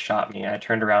 this guy shot me. I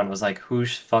turned around and was like,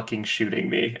 who's fucking shooting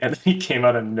me? And then he came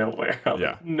out of nowhere. I'm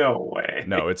Yeah. like, no way.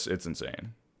 No, it's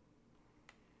insane.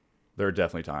 There are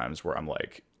definitely times where I'm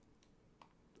like,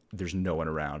 there's no one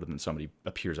around, and then somebody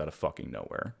appears out of fucking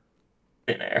nowhere.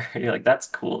 In air. You're like, that's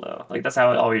cool, though. Like, that's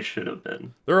how it always should have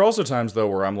been. There are also times, though,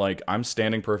 where I'm like, I'm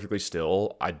standing perfectly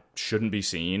still, I shouldn't be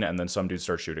seen, and then some dude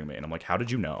starts shooting me, and I'm like, how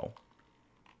did you know?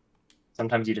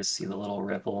 Sometimes you just see the little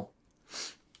ripple.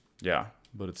 Yeah,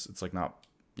 but it's like not,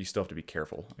 you still have to be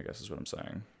careful, I guess is what I'm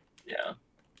saying. Yeah.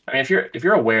 I mean, if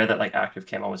you're aware that, like, active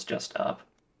camo was just up,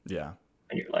 Yeah.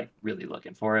 and you're, like, really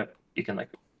looking for it, you can, like,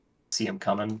 see him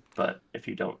coming. But if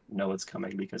you don't know it's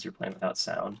coming because you're playing without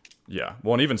sound, Yeah.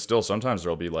 Well, and even still, sometimes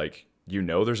there'll be like, you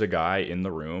know, there's a guy in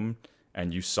the room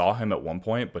and you saw him at one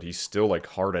point, but he's still like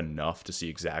hard enough to see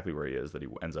exactly where he is that he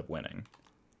ends up winning.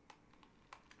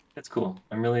 it's cool.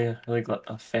 I'm really, really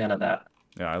a fan of that.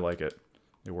 Yeah, I like it.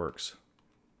 It works.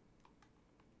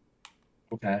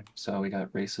 Okay, so we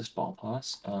got racist ball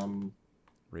toss.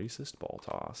 Racist ball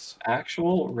toss.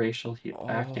 Actual racial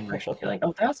acting racial healing.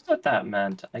 Oh, that's what that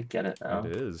meant. I get it now.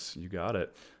 It is. You got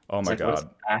it. Oh It's my like, what does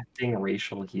god. acting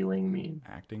racial healing mean?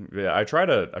 Acting. Yeah, I try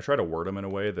to word them in a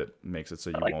way that makes it so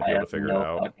you Like, won't I be able have to figure no it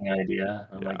out. fucking idea.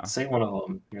 I'm Yeah. like, say one of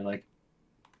them. You're like,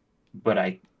 but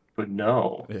I would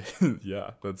know.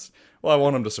 Yeah, that's, well, I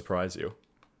want him to surprise you.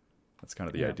 That's kind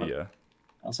of the Yeah, but- idea.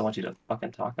 I also want you to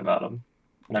fucking talk about them.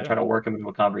 And I Yeah. try to work them into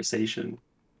a conversation.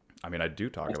 I mean, I do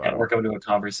talk I about can't him. work them into a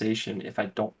conversation if I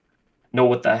don't know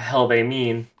what the hell they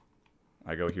mean.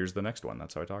 I go, here's the next one.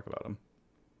 That's how I talk about him.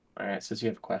 All right, so you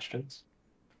have questions?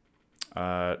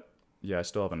 Yeah, I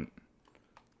still haven't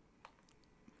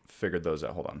figured those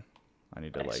out. Hold on. I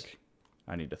need to Nice.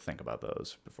 I need to think about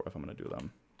those before if I'm gonna do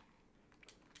them.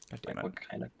 God damn Like, it. what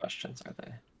kind of questions are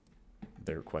they?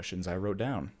 They're questions I wrote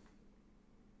down.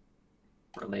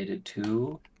 Related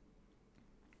to?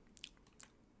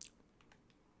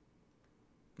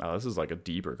 Oh, this is like a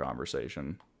deeper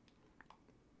conversation.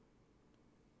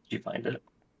 Did you find it?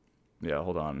 Yeah,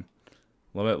 hold on.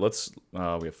 We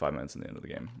have 5 minutes in the end of the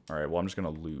game. All right, well, I'm just gonna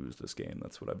lose this game.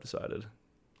 That's what I've decided.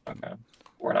 Okay.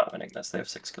 We're not winning this. They have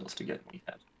 6 kills to get. We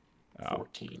have Oh.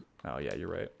 14. Oh yeah, you're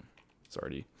right. It's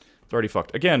already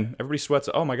fucked. Again, everybody sweats.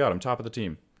 Oh my god, I'm top of the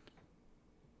team.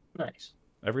 Nice.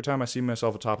 Every time I see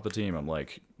myself at top of the team, I'm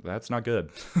like, that's not good.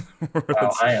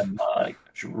 Wow, I am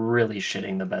really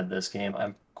shitting the bed this game.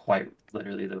 I'm quite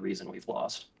literally the reason we've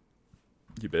lost.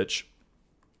 You bitch.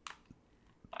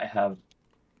 I have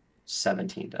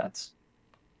 17 deaths.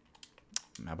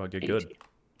 How about get 18. good?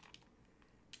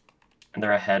 And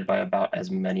they're ahead by about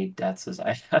as many deaths as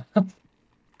I have.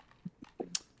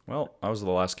 Well, I was the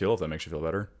last kill, if that makes you feel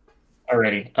better.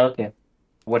 Alrighty. Okay.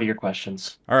 What are your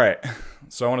questions? All right.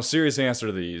 So I want a serious answer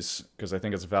to these because I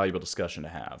think it's a valuable discussion to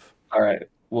have. All right.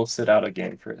 We'll sit out a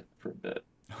game for a bit.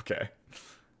 Okay.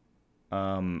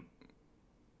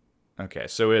 Okay,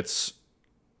 so it's...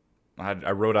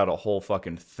 I wrote out a whole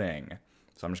fucking thing.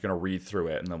 So I'm just going to read through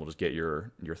it, and then we'll just get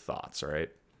your thoughts, all right?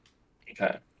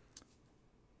 Okay.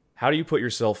 How do you put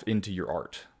yourself into your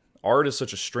art? Art is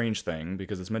such a strange thing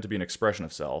because it's meant to be an expression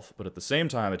of self, but at the same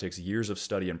time, it takes years of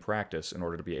study and practice in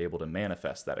order to be able to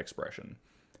manifest that expression.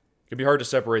 can be hard to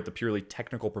separate the purely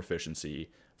technical proficiency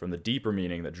from the deeper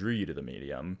meaning that drew you to the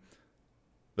medium,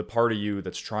 the part of you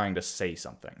that's trying to say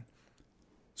something.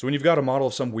 So when you've got a model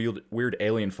of some weird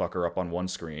alien fucker up on one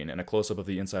screen and a close-up of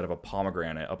the inside of a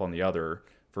pomegranate up on the other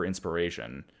for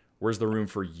inspiration, where's the room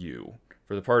for you?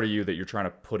 For the part of you that you're trying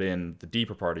to put in, the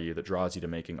deeper part of you that draws you to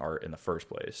making art in the first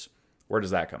place. Where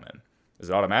does that come in? Is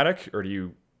it automatic, or do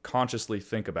you consciously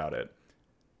think about it?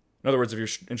 In other words, if your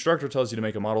instructor tells you to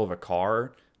make a model of a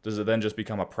car, does it then just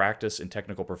become a practice in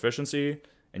technical proficiency,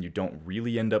 and you don't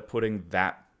really end up putting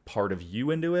that part of you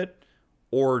into it?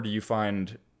 Or do you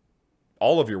find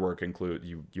all of your work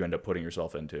you end up putting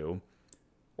yourself into,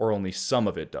 or only some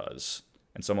of it does,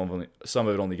 and some of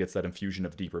it only gets that infusion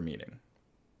of deeper meaning?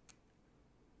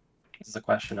 This is a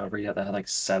question over yet that had like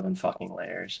 7 fucking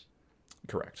layers.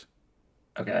 Correct.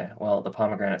 Okay, well, the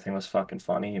pomegranate thing was fucking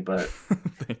funny, but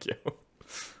Thank you.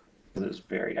 it was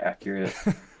very accurate.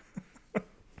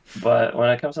 But when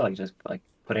it comes to like just like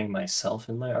putting myself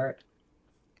in my art,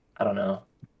 I don't know.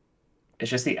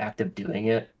 It's just the act of doing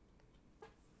it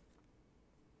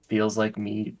feels like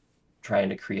me trying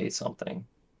to create something.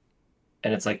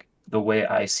 And it's like the way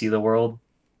I see the world.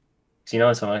 So, you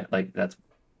know, someone like that's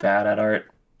bad at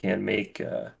art can make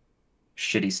a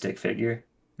shitty stick figure.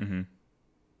 Mm-hmm.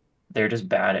 They're just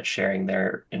bad at sharing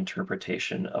their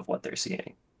interpretation of what they're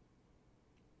seeing,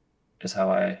 is how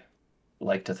I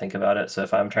like to think about it. So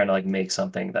if I'm trying to like make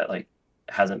something that like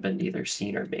hasn't been either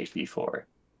seen or made before,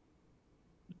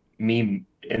 me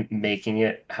making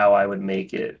it how I would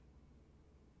make it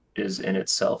is in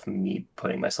itself me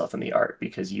putting myself in the art,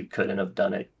 because you couldn't have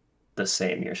done it the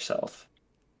same yourself.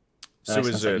 So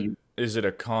is it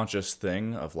a conscious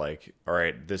thing of like, all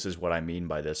right, this is what I mean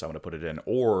by this, I'm going to put it in,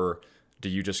 or do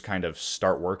you just kind of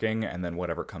start working and then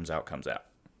whatever comes out comes out?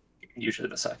 Usually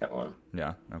the second one.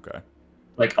 Yeah, okay.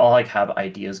 Like I'll like have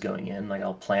ideas going in, like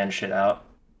I'll plan shit out,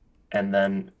 and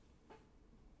then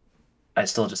I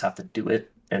still just have to do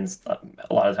it. And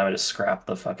a lot of the time I just scrap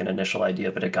the fucking initial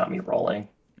idea, but it got me rolling,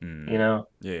 you know?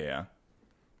 Yeah.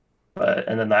 But,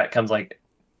 and then that comes like,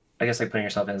 I guess like putting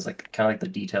yourself in is like kind of like the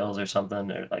details or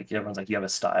something, or like everyone's like, you have a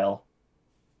style.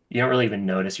 You don't really even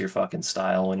notice your fucking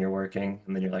style when you're working.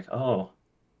 And then you're like, oh,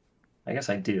 I guess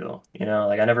I do. You know,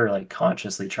 like I never like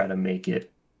consciously try to make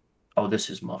it, oh, this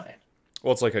is mine.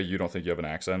 Well, it's like you don't think you have an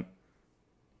accent.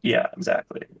 Yeah,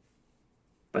 exactly.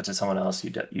 But to someone else,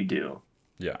 you do.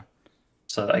 Yeah.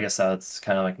 So I guess that's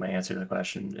kind of like my answer to the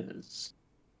question is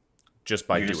Just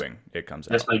by doing it comes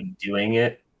out. just by doing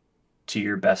it to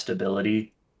your best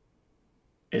ability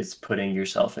is putting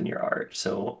yourself in your art.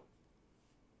 So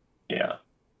yeah.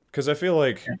 Because I feel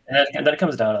like And then it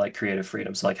comes down to like creative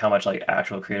freedom. So like how much like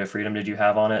actual creative freedom did you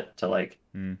have on it to like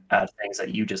add things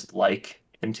that you just like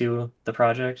into the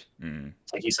project?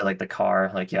 It's like you said, like the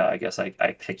car, like yeah, I guess I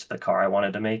picked the car I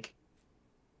wanted to make.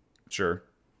 Sure.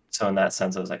 So in that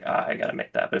sense, I was like, I gotta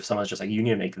make that. But if someone's just like, you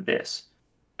need to make this,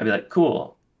 I'd be like,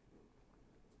 cool.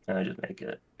 And I just make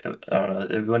it. I don't know.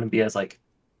 It wouldn't be as like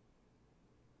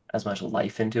as much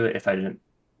life into it if I didn't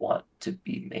want to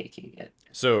be making it.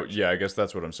 So yeah, I guess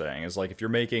that's what I'm saying. Is like if you're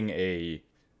making a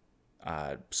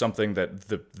something that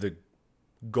the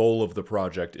goal of the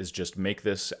project is just make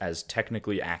this as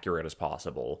technically accurate as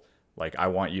possible. Like I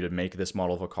want you to make this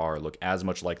model of a car look as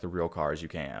much like the real car as you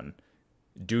can.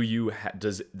 Do you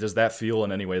does that feel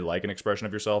in any way like an expression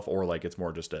of yourself, or like it's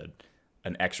more just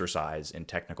an exercise in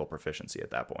technical proficiency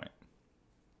at that point?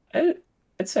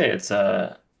 I'd say it's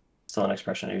still an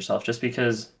expression of yourself, just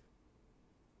because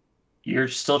you're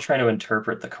still trying to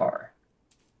interpret the car.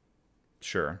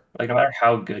 Sure. Like no matter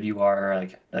how good you are,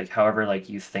 like however like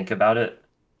you think about it,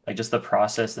 like just the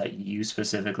process that you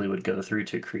specifically would go through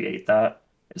to create that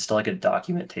is still like a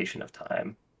documentation of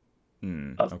time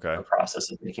of okay. the process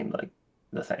of making like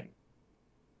the thing.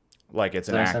 Like it's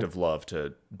an Does that act make of love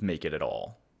to make it at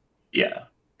all. Yeah,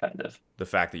 kind of. The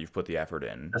fact that you've put the effort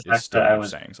in The is fact still that I you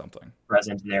was saying something.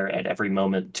 present there at every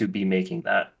moment to be making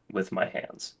that with my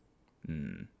hands.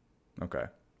 Okay.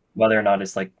 Whether or not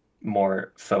it's like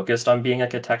more focused on being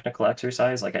like a technical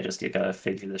exercise, like I just gotta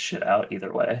figure this shit out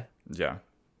either way. Yeah.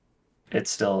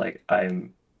 It's still like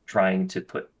I'm trying to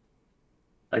put,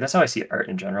 like that's how I see art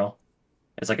in general.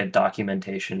 It's like a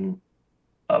documentation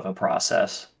of a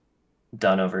process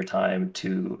done over time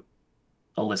to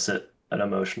elicit an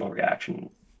emotional reaction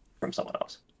from someone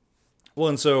else. Well,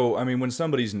 and so, I mean, when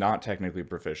somebody's not technically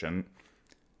proficient,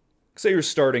 say you're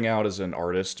starting out as an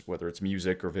artist, whether it's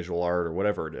music or visual art or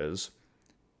whatever it is,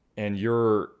 and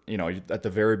you're, at the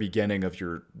very beginning of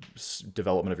your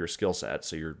development of your skill set,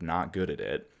 so you're not good at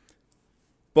it,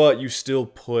 but you still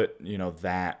put,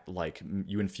 that, like,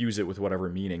 you infuse it with whatever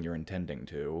meaning you're intending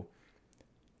to.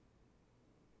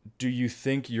 do you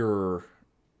think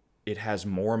it has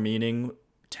more meaning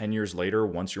 10 years later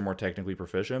once you're more technically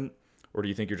proficient, or do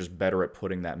you think you're just better at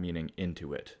putting that meaning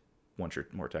into it once you're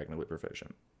more technically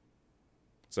proficient?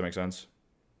 Does that make sense?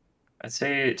 I'd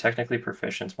say technically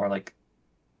proficient's more like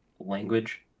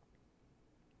language.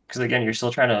 Because again, you're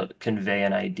still trying to convey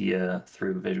an idea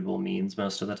through visual means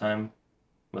most of the time,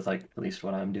 with like at least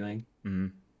what I'm doing. Mm-hmm.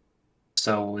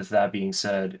 So with that being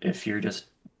said, if you're just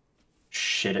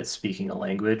shit at speaking a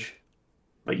language,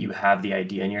 but you have the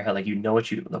idea in your head, like you know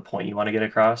the point you want to get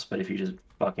across, but if you're just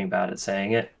fucking bad at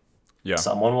saying it, Yeah.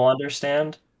 someone will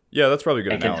understand Yeah, that's probably a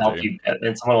good and can analogy. help you,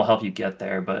 and someone will help you get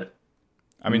there. But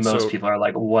I mean, most so people are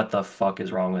like, "What the fuck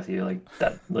is wrong with you?" Like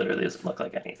that literally doesn't look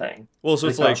like anything. well, so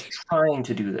it's I was like trying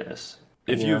to do this.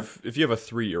 if You know? if you have a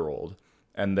 3-year-old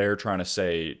and they're trying to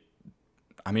say,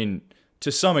 I mean,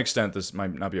 to some extent, this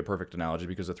might not be a perfect analogy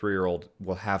because a 3-year-old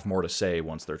will have more to say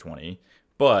once they're 20.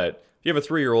 But if you have a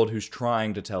 3-year-old who's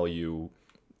trying to tell you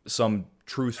some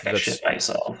truth I shit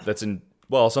myself. that's in,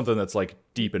 well, something that's like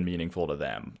deep and meaningful to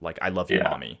them, like I love you, Yeah.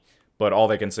 mommy, but all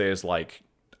they can say is like,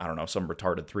 I don't know, some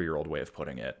retarded 3-year-old way of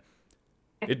putting it.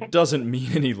 It doesn't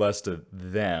mean any less to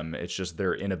them. It's just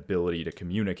their inability to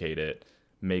communicate it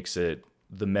makes it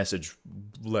the message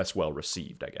less well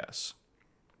received, I guess.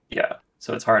 Yeah.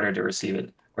 So it's harder to receive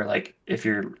it. Where like if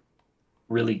you're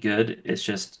really good,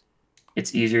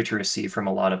 it's easier to receive from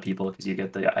a lot of people because you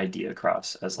get the idea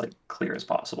across as like clear as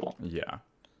possible. Yeah.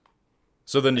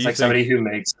 So then do It's you like think somebody who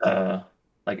makes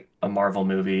like a Marvel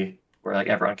movie where like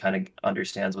everyone kind of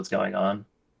understands what's going on,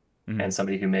 Mhm. and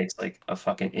somebody who makes like a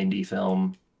fucking indie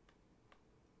film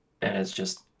and it's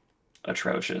just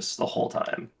atrocious the whole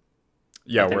time.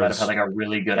 yeah, Like, they might have whereas had like a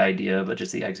really good idea, but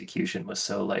just the execution was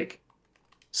so like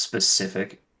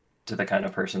specific to the kind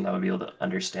of person that would be able to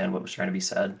understand what was trying to be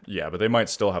said. yeah, but they might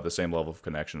still have the same level of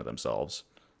connection to themselves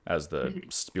as the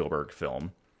Mhm. Spielberg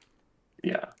film.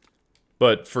 Yeah.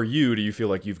 But for you, do you feel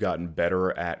like you've gotten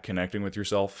better at connecting with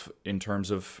yourself in terms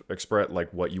of express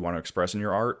like what you want to express in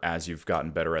your art as you've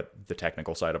gotten better at the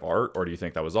technical side of art, or do you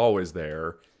think that was always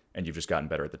there and you've just gotten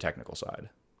better at the technical side?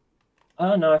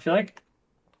 No, I feel like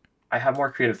I have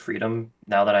more creative freedom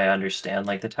now that I understand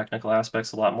like the technical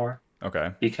aspects a lot more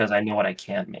Okay. because I know what I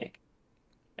can't make,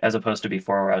 as opposed to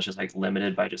before where I was just like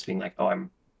limited by just being like, oh, I'm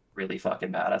really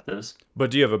fucking bad at this. But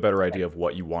do you have a better idea of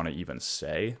what you want to even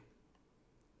say?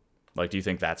 Like, do you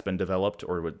think that's been developed,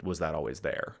 or was that always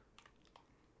there?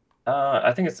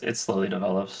 I think it slowly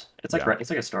develops. It's like Yeah. it's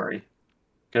like a story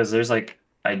because there's like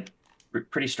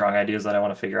pretty strong ideas that I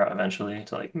want to figure out eventually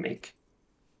to like make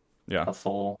Yeah. a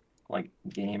full like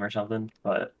game or something.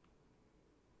 But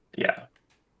yeah,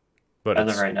 But as of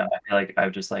it's right now, I feel like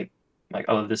I've just like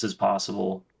oh, this is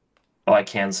possible. Oh, I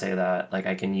can say that. Like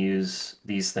I can use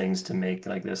these things to make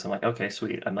like this. I'm like, okay,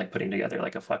 sweet. I'm like putting together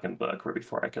like a fucking book where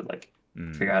before I could like I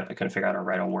couldn't figure out how to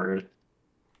write a word.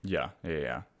 yeah, yeah,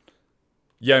 yeah.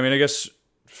 Yeah, I mean, I guess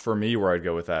for me, where I'd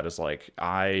go with that is like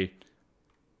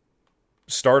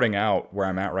starting out where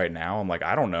I'm at right now, I'm like,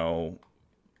 I don't know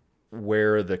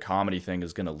where the comedy thing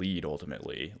is going to lead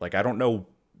ultimately. Like, I don't know.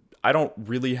 I don't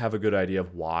really have a good idea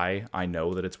of why I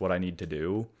know that it's what I need to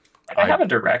do. I have a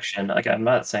direction. Like I'm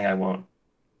not saying I won't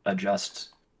adjust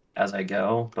as I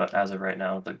go, but as of right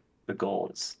now, the goal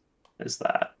is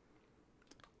that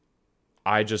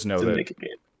I just know to that make a game.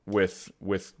 with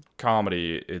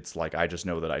comedy, it's like I just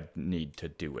know that I need to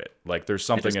do it. Like there's It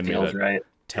something just in me feels that right.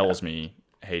 tells me,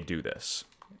 "Hey, do this."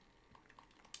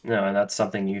 No, and that's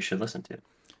something you should listen to.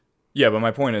 Yeah, but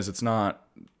my point is, it's not.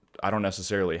 I don't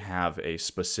necessarily have a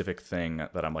specific thing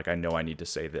that I'm like, I know I need to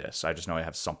say this. I just know I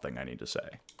have something I need to say.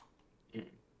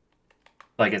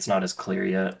 Like it's not as clear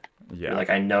yet. Yeah,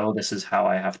 Like I know this is how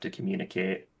I have to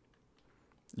communicate,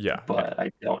 yeah. but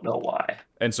I don't know why.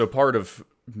 And so part of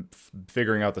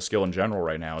figuring out the skill in general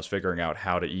right now is figuring out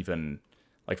how to even,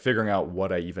 like, figuring out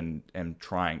what I even am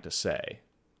trying to say.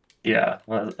 Yeah,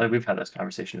 well, like we've had this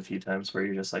conversation a few times where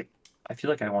you're just like, I feel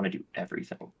like I want to do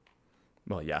everything.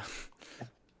 Well, yeah,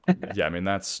 yeah. I mean,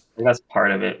 that's Like, that's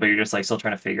part of it, but you're just like still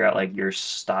trying to figure out like your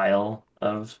style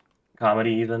of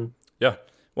comedy even. yeah.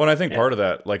 Well, and I think Yeah. part of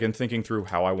that, like in thinking through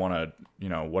how I want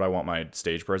to, what I want my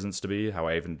stage presence to be, how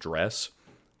I even dress.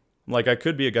 Like, I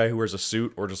could be a guy who wears a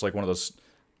suit or just like one of those.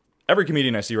 Every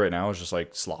comedian I see right now is just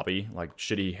like sloppy, like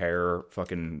shitty hair,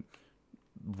 fucking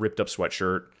ripped up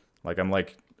sweatshirt. Like, I'm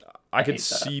like, I could hate that.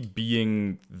 see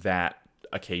being that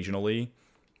occasionally,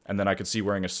 and then I could see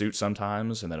wearing a suit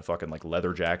sometimes, and then a fucking like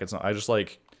leather jacket.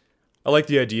 I like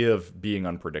the idea of being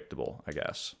unpredictable, I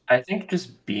guess. I think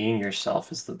just being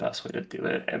yourself is the best way to do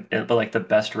it, but like the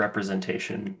best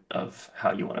representation of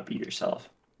how you want to be yourself.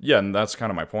 Yeah, and that's kind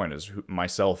of my point. Is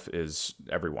myself is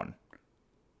everyone.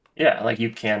 Yeah, like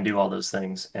you can do all those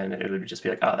things, and it would just be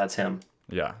like, oh, that's him.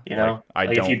 Yeah, You like know, I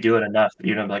like if you don't. do it enough,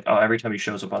 you know, like, oh, every time he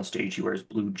shows up on stage, he wears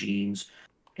blue jeans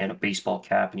and a baseball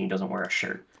cap, and he doesn't wear a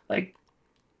shirt. Like,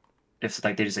 if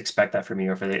like they just expect that from you,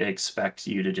 or if they expect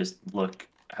you to just look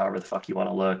however the fuck you want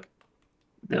to look,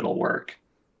 it'll work.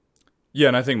 Yeah,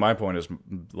 and I think my point is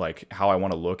like how I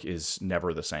want to look is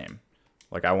never the same.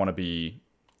 Like I want to be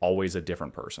always a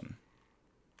different person.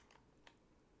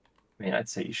 I mean, I'd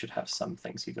say you should have some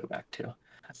things you go back to.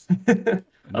 No, I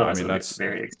Otherwise, mean it'll get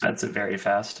very expensive very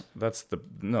fast. that's the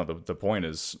no the point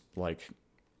is like,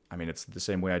 I mean it's the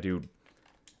same way I do.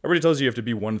 Everybody tells you have to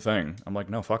be one thing. I'm like,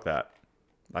 no, fuck that.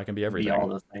 I can be Be all everything.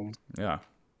 the things. Yeah,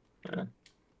 Yeah.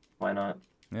 Why not?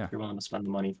 yeah, You're willing to spend the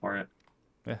money for it.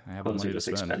 yeah. I have the Clothes money are to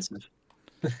just spend. expensive.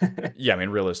 Yeah, I mean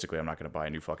realistically, I'm not gonna buy a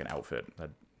new fucking outfit.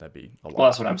 That'd be a lot. Well,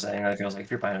 that's what I'm saying. Like, I was like,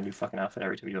 if you're buying a new fucking outfit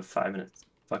every time you have 5 minutes,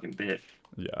 fucking bitch.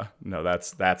 Yeah, no,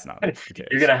 that's not the case.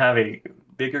 You're gonna have a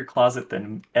bigger closet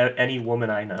than any woman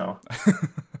I know.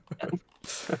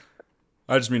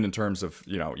 I just mean in terms of,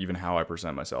 even how I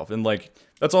present myself. And like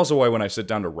that's also why when I sit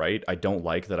down to write, I don't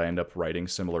like that I end up writing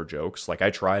similar jokes. Like I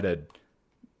try to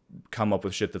come up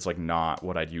with shit that's like not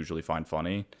what I'd usually find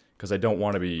funny because I don't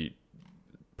want to be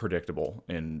predictable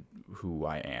in who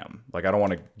I am. Like I don't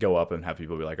want to go up and have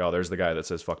people be like, "Oh, there's the guy that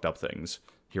says fucked up things.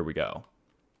 Here we go."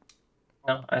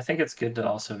 No, I think it's good to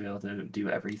also be able to do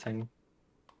everything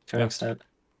to an Yeah. extent.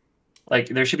 Like,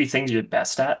 there should be things you're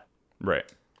best at, Right.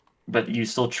 but you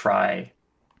still try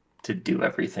to do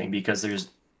everything because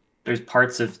there's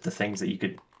parts of the things that you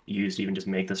could use to even just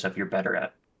make the stuff you're better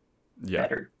at Yeah.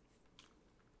 better.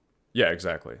 Yeah,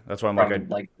 exactly. That's why I'm From like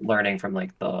like learning from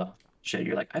like the shit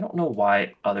you're like, I don't know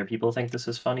why other people think this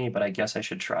is funny, but I guess I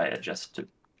should try it just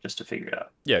to figure it out.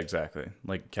 yeah, exactly.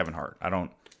 Like Kevin Hart.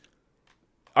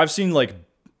 I've seen like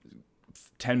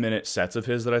 10-minute sets of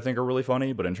his that I think are really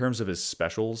funny, but in terms of his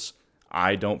specials,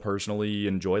 I don't personally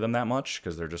enjoy them that much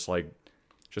because they're just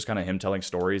kind of him telling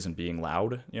stories and being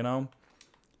loud,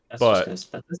 That's But-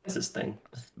 that's his thing.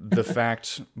 The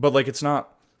fact, but like it's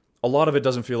not, a lot of it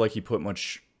doesn't feel like he put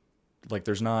much, like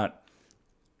there's not,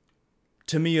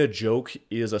 to me, a joke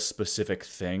is a specific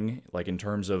thing. Like in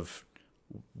terms of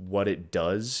what it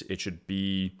does, it should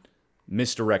be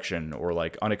misdirection or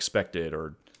like unexpected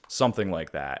or something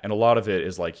like that. And a lot of it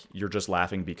is like you're just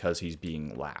laughing because he's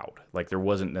being loud. Like there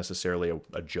wasn't necessarily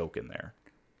a joke in there.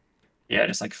 Yeah,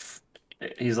 just like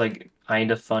he's like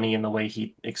kind of funny in the way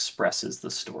he expresses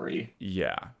the story.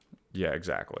 Yeah. Yeah,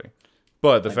 exactly.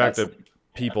 But the Like, fact that's- that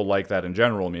people like that in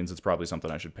general means it's probably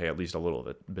something I should pay at least a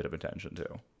little bit of attention to.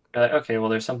 You're like, okay, well,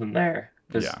 there's something there.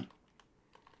 'Cause, Yeah.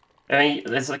 I mean,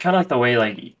 it's kind of like the way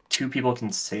like two people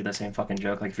can say the same fucking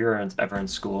joke. Like if you're ever in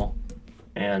school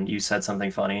and you said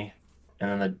something funny, and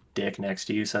then the dick next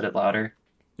to you said it louder,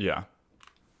 Yeah.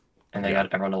 and they Yeah.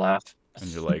 got everyone to laugh. And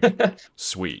you're like,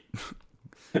 sweet.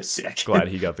 Sick. Glad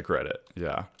he got the credit.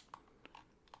 Yeah.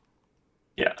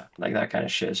 Yeah, like that kind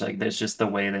of shit. It's like there's just the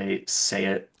way they say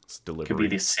it It's could be delivery.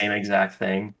 the same exact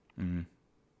thing Mhm.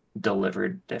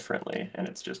 delivered differently, and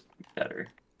it's just better.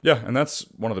 Yeah, and that's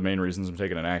one of the main reasons I'm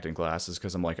taking an acting class is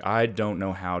because I'm like, I don't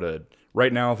know how to.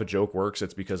 Right now, if a joke works,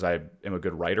 it's because I am a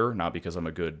good writer, not because I'm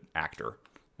a good actor.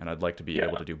 And I'd like to be Yeah.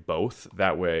 able to do both.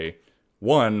 That way,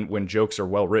 one, when jokes are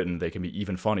well written, they can be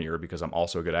even funnier because I'm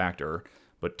also a good actor.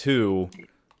 But two,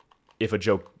 if a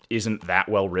joke isn't that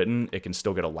well written, it can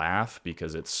still get a laugh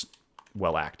because it's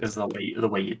well acted. Is the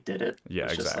way you did it. Yeah,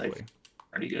 It's just, like, exactly.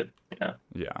 pretty good. Yeah.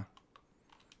 Yeah.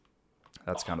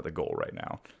 That's kind of the goal right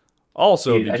now.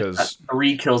 Also, Dude, I because got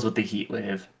 3 kills with the heat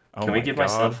wave. Oh Can we my give God.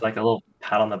 myself like a little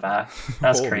pat on the back?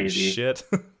 That's holy crazy. shit.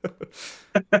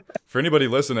 For anybody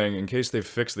listening, in case they've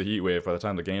fixed the heat wave by the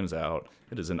time the game's out,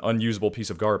 it is an unusable piece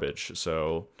of garbage.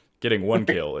 So getting 1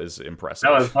 kill is impressive.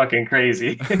 That was fucking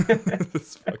crazy.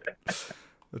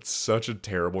 It's such a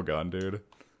terrible gun, dude.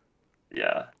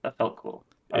 Yeah, that felt cool.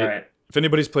 All It- right. If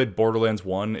anybody's played Borderlands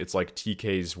 1, it's like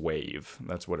TK's Wave.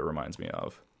 That's what it reminds me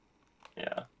of.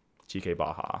 Yeah. TK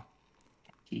Baja.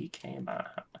 He came out.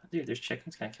 Dude, there's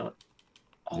chickens. Can I kill it?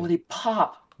 Oh, they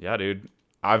pop. Yeah, dude.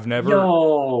 I've never...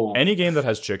 Yo. Any game that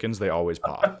has chickens, they always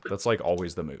pop. That's like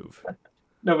always the move.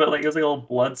 No, but like it was like a little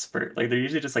blood spurt. Like they're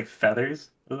usually just like feathers.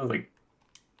 It was like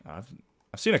I've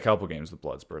seen a couple games with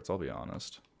blood spurts, I'll be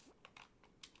honest.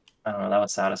 I don't know. That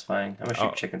was satisfying. I'm gonna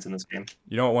shoot Oh. chickens in this game.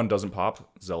 You know what one doesn't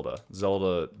pop? Zelda.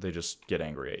 Zelda, they just get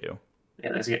angry at you. Yeah,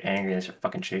 they just get angry. They start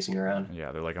fucking chasing you around.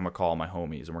 Yeah, they're like, I'm gonna call my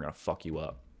homies and we're gonna fuck you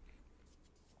up.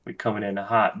 We coming in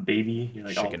hot, baby. You're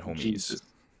like, Chicken oh, homies. Jesus.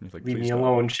 You're like, Leave please me stop.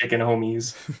 alone, chicken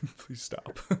homies. Please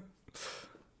stop.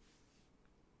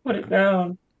 Put it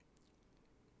down.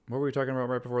 What were we talking about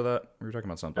right before that? We were talking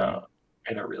about something.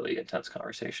 In a really intense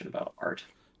conversation about art.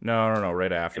 No.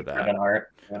 Right after that. Urban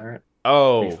art.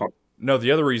 Oh, Before. no,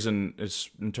 the other reason is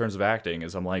in terms of acting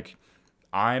is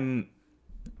I'm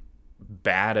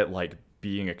bad at like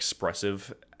being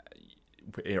expressive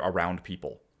around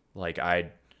people. Like I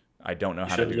don't know You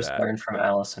how should to have do just that. learned from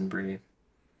Alison Brie.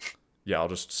 Yeah, I'll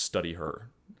just study her.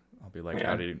 I'll be like, Yeah.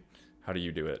 how do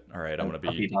you do it? All right, I'm gonna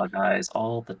Puppy be dog eyes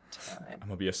all the time. I'm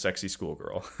gonna be a sexy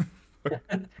schoolgirl.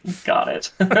 Got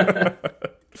it.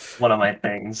 One of my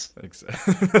things.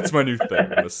 That's my new thing.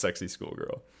 I'm a sexy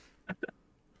schoolgirl.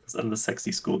 I'm the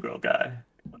sexy schoolgirl guy.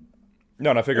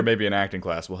 No, and I figure maybe an acting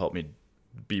class will help me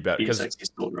be better. Be a Because sexy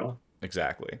schoolgirl.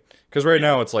 exactly. Because right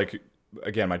now it's like,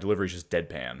 again, my delivery is just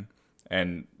deadpan.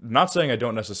 And not saying I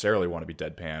don't necessarily want to be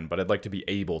deadpan, but I'd like to be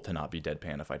able to not be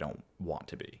deadpan if I don't want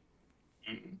to be.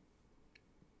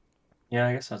 Yeah,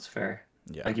 I guess that's fair.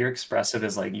 Yeah. Like, your expressive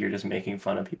is like you're just making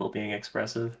fun of people being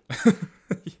expressive.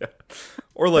 Yeah.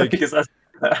 Or like, Because that's,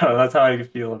 I don't know, that's how I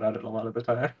feel about it a lot of the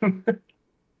time.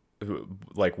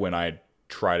 like when I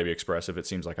try to be expressive, it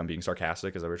seems like I'm being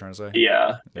sarcastic. Is that what you're trying to say?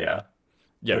 Yeah. Yeah,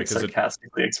 Like, because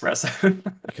sarcastically expressive.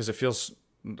 it feels.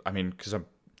 I mean, because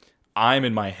I'm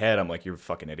in my head. I'm like, you're a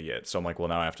fucking idiot. So I'm like, well,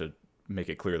 now I have to make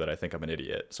it clear that I think I'm an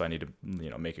idiot. So I need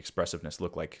to, make expressiveness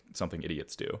look like something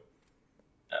idiots do.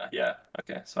 Yeah.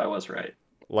 Okay. So I was right.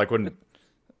 Like when,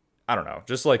 I don't know,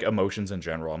 just like emotions in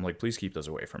general. I'm like, please keep those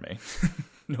away from me.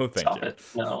 No, thank Stop you. it.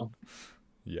 No.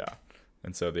 Yeah.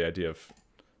 And so the idea of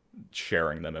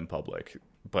sharing them in public.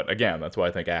 But again, that's why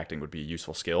I think acting would be a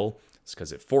useful skill. It's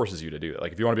because it forces you to do it.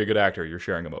 Like if you want to be a good actor, you're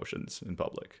sharing emotions in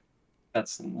public.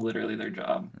 That's literally their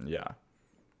job. Yeah.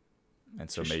 And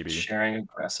so Just maybe sharing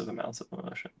aggressive amounts of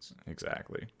emotions.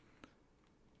 exactly.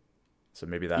 So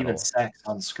maybe that'll Even sex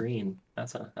on screen.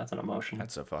 That's an emotion.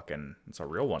 it's a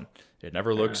real one. It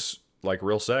never looks like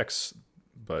real sex,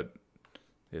 but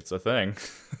it's a thing.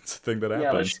 It's a thing that happens.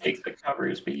 Yeah, let's take the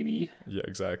covers, baby. Yeah,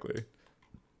 exactly.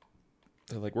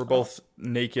 They're like, we're both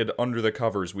naked under the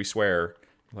covers, we swear.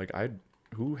 Like,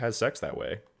 who has sex that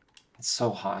way? It's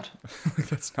so hot.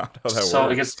 That's not how that So it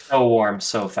works. gets so warm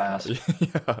so fast. Yeah.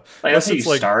 Like that's Unless how you it's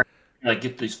like, start. Like,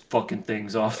 get these fucking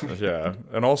things off me. yeah.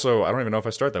 And also, I don't even know if I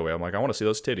start that way. I'm like, I want to see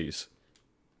those titties.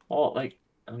 Well, like,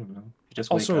 I don't know. You just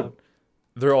wake Also, up.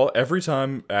 they're all every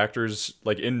time actors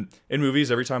like in movies,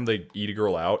 every time they eat a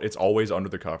girl out, it's always under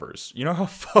the covers. You know how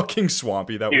fucking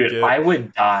swampy that would Dude, get? I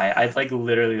would die. I'd like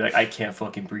literally like I can't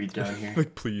fucking breathe down here.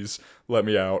 Like, please let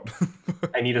me out.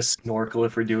 I need a snorkel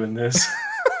if we're doing this.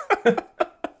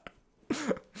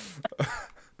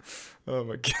 Oh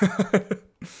my god.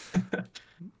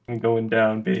 I'm going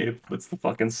down, babe. What's the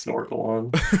fucking snorkel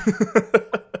on?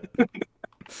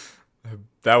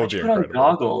 That would be Put on incredible.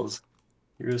 goggles.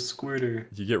 You're a squirter.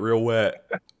 You get real wet.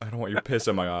 I don't want your piss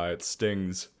in my eye. It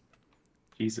stings.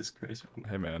 Jesus Christ.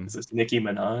 Hey man, Is this Nicki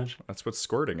Minaj? that's what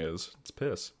squirting is. It's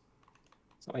piss.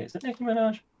 So wait, is it Nicki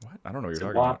Minaj? What? I don't know what Is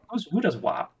you're it talking about. WAP? Who does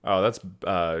WAP? Oh, that's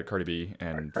Cardi B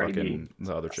and Cardi B. fucking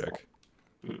the other chick.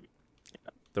 Mm.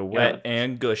 The wet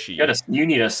and gushy. You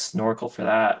need a snorkel for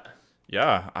that.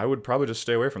 Yeah, I would probably just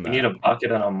stay away from You that. need a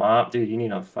bucket and a mop, dude. You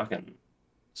need a fucking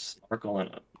snorkel and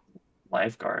a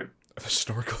lifeguard. A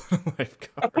snorkel and a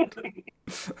lifeguard.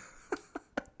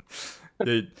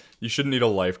 Yeah, you shouldn't need a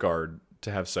lifeguard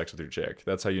to have sex with your chick.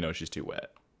 That's how you know she's too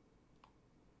wet.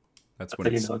 That's when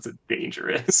You it's know it's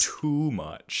dangerous. too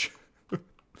much.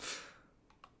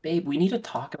 Babe, we need to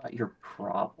talk about your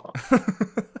problem.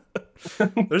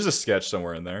 There's a sketch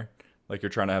somewhere in there. Like you're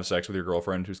trying to have sex with your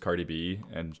girlfriend who's Cardi B,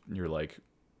 and you're like,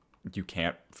 you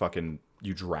can't fucking,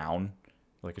 you drown.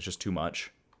 Like it's just too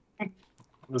much.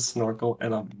 The snorkel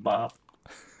and a mop.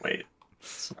 Wait,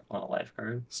 snorkel and a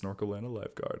lifeguard? Snorkel and a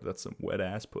lifeguard. That's some wet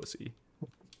ass pussy.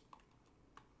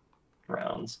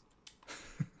 Drowns.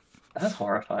 That's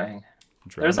horrifying.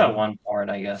 Drown There's that out. one porn,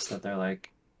 I guess, that they're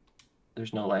like,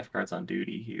 there's no lifeguards on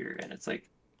duty here, and it's like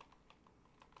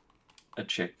a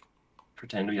chick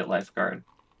pretend to be a lifeguard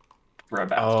for a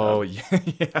Oh,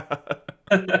 bathtub.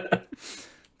 yeah.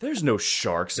 There's no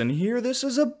sharks in here. This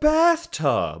is a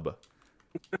bathtub.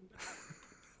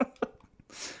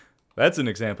 That's an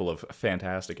example of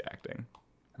fantastic acting.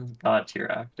 God tier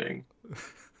acting.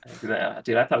 Yeah,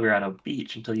 dude, I thought we were at a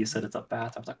beach until you said it's a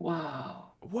bath. I was like,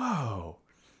 wow. Whoa.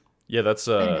 Yeah, that's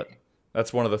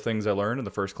one of the things I learned in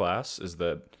the first class is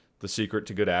that the secret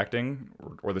to good acting,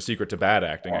 or the secret to bad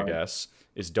acting, I guess,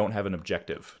 is don't have an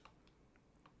objective.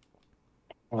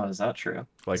 Well, is that true?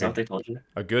 Like Is that what they told you?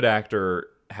 a good actor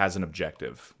has an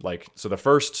objective. Like, so the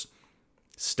first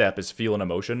step is feel an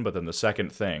emotion, but then the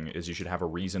second thing is you should have a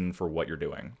reason for what you're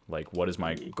doing. Like, what is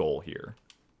my goal here?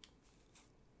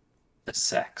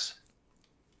 sex.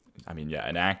 I mean, yeah,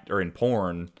 in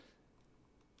porn,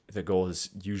 the goal is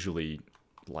usually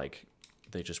like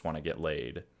they just want to get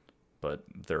laid, but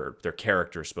their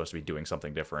character is supposed to be doing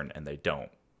something different, and they don't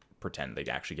pretend they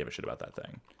actually give a shit about that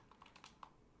thing.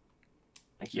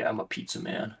 Like, yeah, I'm a pizza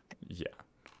man. Yeah.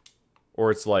 Or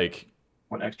it's like,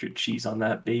 Want extra cheese on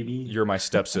that, baby? you're my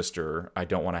stepsister, I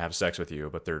don't want to have sex with you,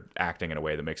 but they're acting in a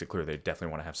way that makes it clear they definitely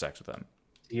want to have sex with them.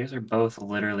 You guys are both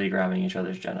literally grabbing each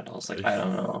other's genitals. Like, I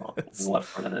don't know It's- what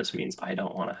part of this means. I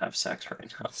don't want to have sex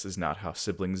right now. This is not how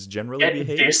siblings generally Get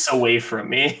behave. this away from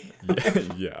me.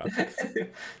 Yeah.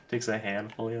 Takes a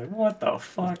handful. You're like, what the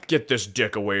fuck? Get this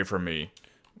dick away from me.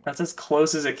 That's as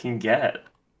close as it can get.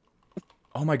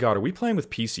 Oh my god, are we playing with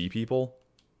PC people?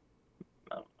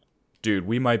 Dude,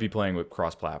 we might be playing with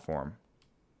cross-platform.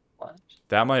 What?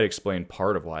 That might explain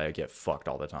part of why I get fucked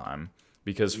all the time.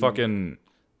 Because fucking...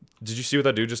 Did you see what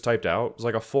that dude just typed out? It was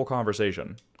like a full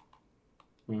conversation.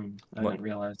 I didn't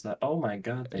realize that. Oh my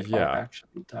god, they Yeah. are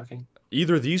actually talking.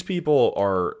 Either these people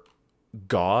are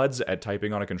gods at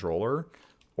typing on a controller,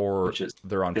 or Which is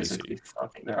they're on Physically PC.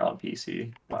 fucking, they're on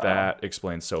PC. Wow. That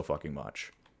explains so fucking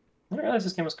much. I didn't realize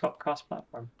this game was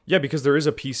cross-platform. Yeah, because there is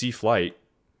a PC flight,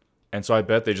 and so I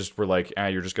bet they just were like,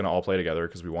 you're just going to all play together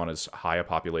because we want as high a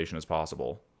population as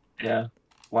possible. Yeah.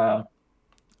 Wow.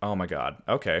 Oh my god.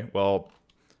 Okay, well,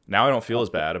 now I don't feel as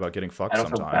bad about getting fucked I don't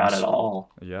sometimes. feel bad at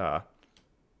all. Yeah.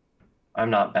 I'm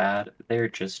not bad. They're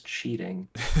just cheating.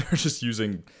 They're just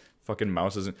using fucking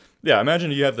mouses. Yeah,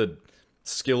 imagine you have the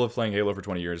skill of playing Halo for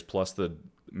 20 years plus the mouse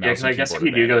Yeah, because and I guess if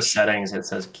keyboard you do go advantage. settings, it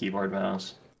says keyboard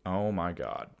mouse. Oh my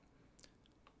god.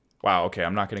 Wow, okay,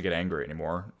 I'm not going to get angry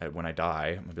anymore when I die.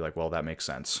 I'm going to be like, well, that makes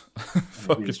sense.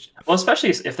 Fucking- Well, especially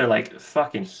if they're like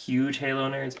fucking huge Halo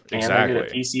nerds and they're good at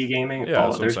Exactly. PC gaming. yeah, that's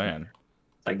what I'm there's saying.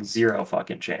 like zero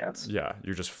fucking chance. Yeah,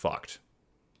 you're just fucked.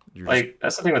 You're Like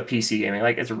that's the thing with PC gaming.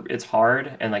 Like it's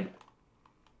hard and like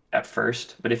at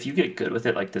first, but if you get good with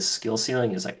it, like the skill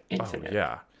ceiling is like just, infinite.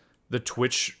 yeah. The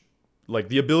Twitch, like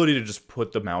the ability to just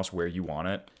put the mouse where you want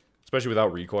it, especially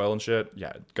without recoil and shit.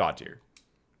 Yeah, god tier.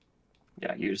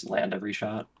 Yeah, you just land every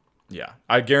shot. Yeah,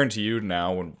 I guarantee you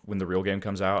now when the real game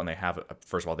comes out and they have,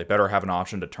 first of all, they better have an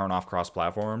option to turn off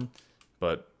cross-platform,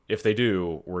 but if they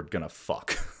do, we're gonna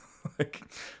fuck. Like,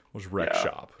 we'll just wreck Yeah.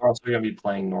 shop. We're also gonna be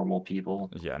playing normal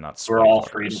people. Yeah, not We're spite all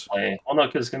free to fuckers. play. Well, no,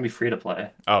 because it's gonna be free to play.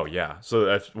 Oh yeah,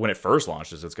 so when it first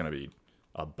launches, it's gonna be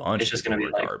a bunch It's of just gonna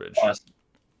people be who are like garbage. us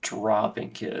dropping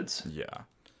kids. Yeah.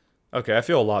 Okay, I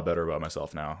feel a lot better about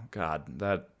myself now. God,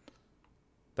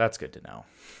 that's good to know.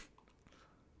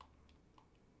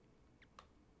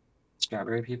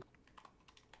 Strawberry people.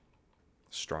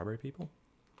 Strawberry people?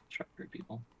 Strawberry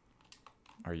people.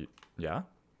 Are you? Yeah.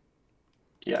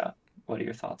 Yeah. What are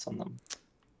your thoughts on them?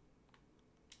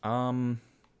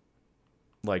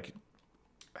 Like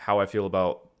how I feel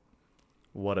about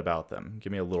what about them?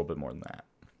 Give me a little bit more than that.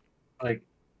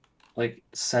 Like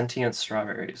sentient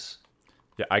strawberries.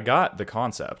 Yeah, I got the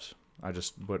concept.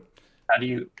 What How do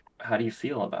you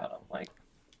feel about them? Like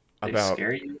they about?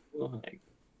 scare you? Like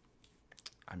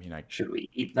I mean, should we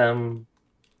eat them?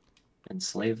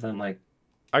 Enslave them? Like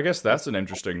I guess that's an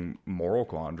interesting moral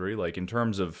quandary. Like in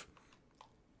terms of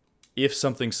if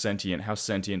something's sentient, how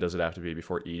sentient does it have to be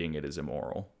before eating it is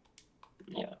immoral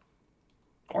yeah.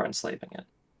 Or enslaving it.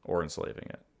 or enslaving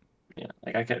it? Yeah.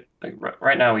 Like I could like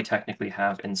right now we technically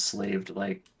have enslaved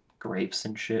like grapes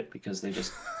and shit because they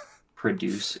just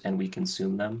produce and we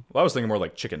consume them. Well, I was thinking more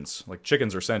like chickens. Like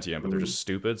chickens are sentient, but they're Mhm. just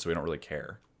stupid, so we don't really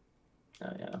care.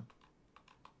 Oh yeah.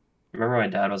 Remember my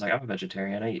dad was like, I'm a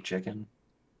vegetarian, I eat chicken.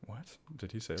 What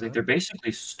did he say? It's like that? they're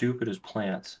basically stupid as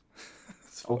plants.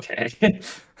 It's fu- Okay.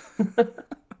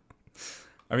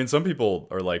 I mean, some people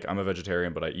are like, I'm a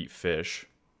vegetarian, but I eat fish.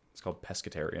 It's called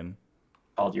pescatarian.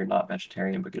 Called you're not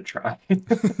vegetarian, but good try.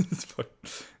 It's fun.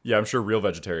 Yeah, I'm sure real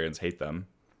vegetarians hate them.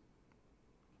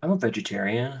 I'm a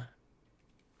vegetarian.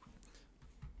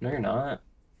 No, you're not.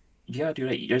 Yeah, dude,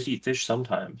 I just eat fish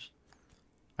sometimes.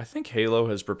 I think Halo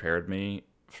has prepared me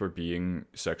for being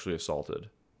sexually assaulted.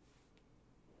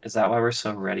 Is that why we're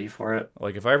so ready for it?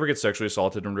 Like, if I ever get sexually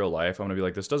assaulted in real life, I'm gonna be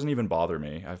like, this doesn't even bother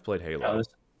me. I've played I Halo. was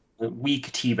a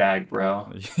weak teabag,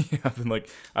 bro. Yeah, I've been like,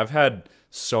 I've had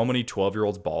so many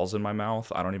 12-year-olds' balls in my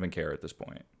mouth. I don't even care at this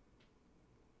point.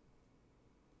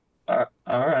 All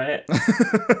right.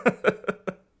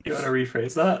 You want to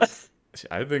rephrase that?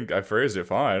 I think I phrased it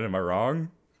fine. Am I wrong?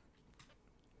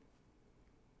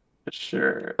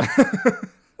 Sure.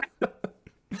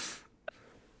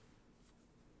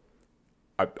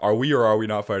 Are we or are we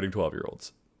not fighting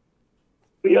 12-year-olds?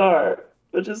 We are.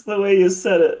 But just the way you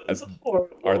said it is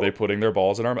horrible. Are they putting their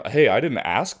balls in our mouth? Hey, I didn't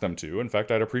ask them to. In fact,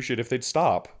 I'd appreciate if they'd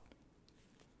stop.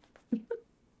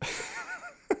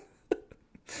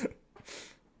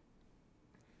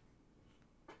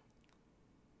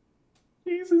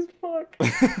 Jesus fuck.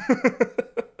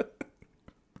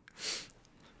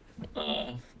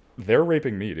 They're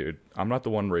raping me, dude. I'm not the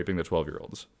one raping the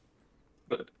 12-year-olds.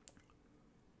 But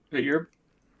your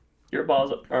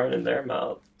balls aren't in their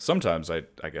mouth. Sometimes I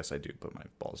guess I do put my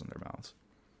balls in their mouths.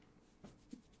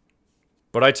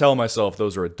 But I tell myself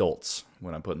those are adults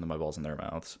when I'm putting my balls in their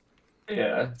mouths.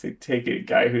 Yeah, to take a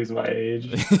guy who's my age.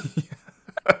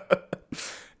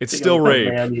 It's Take still like rape.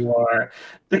 The man you are.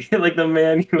 Take it like the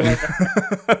man you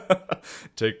are.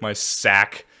 Take my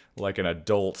sack like an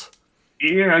adult.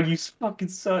 Yeah, you fucking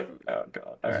suck. Oh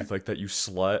god. All right. Like that, you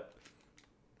slut.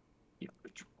 You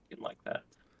fucking like that.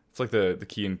 It's like the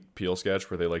Key and Peele sketch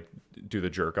where they like do the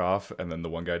jerk off, and then the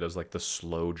one guy does like the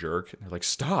slow jerk. And they're like,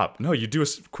 "Stop! No, you do a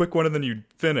quick one and then you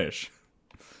finish."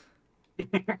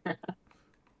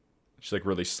 She's like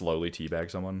really slowly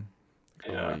teabag someone.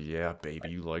 Yeah. Oh yeah, baby,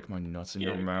 you like my nuts in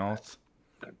your mouth?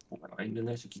 They're blind and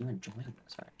they're like, you're enjoying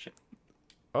this, aren't you?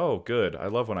 Oh, good. I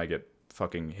love when I get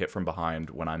fucking hit from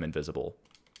behind when I'm invisible.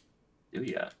 Do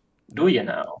ya? Do ya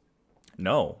now?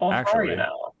 No, Oh, are actually, you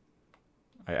now?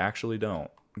 I actually don't.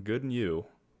 Good in you.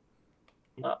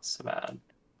 Not so bad.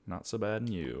 Not so bad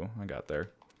in you. I got there.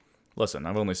 Listen,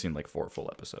 I've only seen like 4 full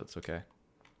episodes, okay?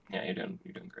 Yeah, you're doing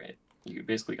great. You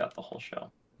basically got the whole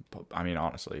show. But, I mean,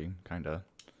 honestly, kind of.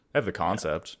 I have the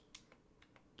concept.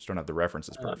 Just don't have the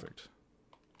references perfect.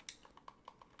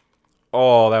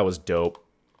 Oh, that was dope.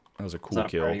 That was a Was cool that a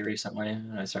kill. party recently,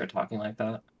 and I started talking like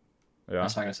that. I Yeah,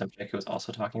 was talking to some chick who was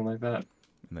also talking like that.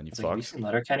 and then you I was like, "Have you fucked. seen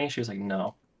Letterkenny?" She was like,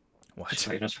 "No." What? She's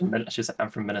like, "She's like, I'm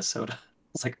from Minnesota." I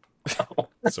was like, "No."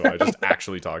 So I just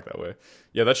actually talk that way.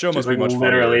 Yeah, that show She was must be like much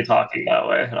literally funnier. talking that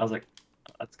way, and I was like,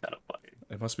 oh, "That's kind of funny."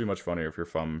 It must be much funnier if you're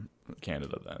from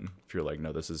Canada then. If you're like,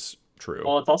 no, this is true.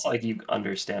 Well, it's also like you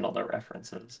understand all the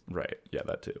references. Right. Yeah,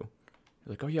 that too. You're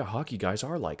like, oh yeah, hockey guys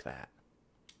are like that.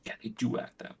 Yeah, they do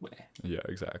act that way. Yeah,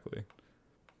 exactly.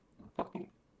 Fucking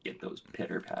get those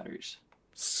pitter patters.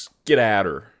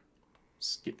 Skedatter.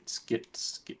 Skit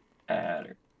at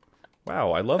her.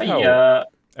 Wow, I love how Yeah,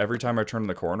 every time I turn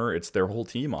the corner, it's their whole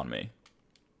team on me.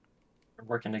 we're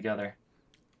working together.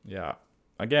 Yeah.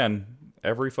 Again,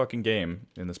 every fucking game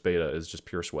in this beta is just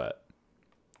pure sweat.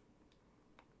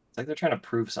 It's like they're trying to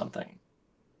prove something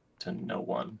to no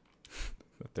one.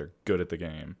 That they're good at the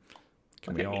game.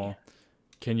 Can Look we at me. all...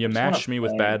 Can you just wanna match me with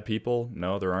play. bad people?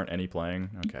 No, there aren't any playing.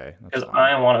 Okay, that's Because fine.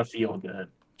 I want to feel good.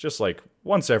 Just like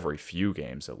once every few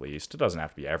games at least. It doesn't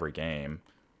have to be every game.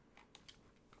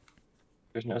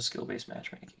 There's no skill-based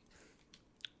matchmaking.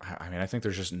 I mean, I think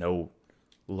there's just no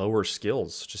lower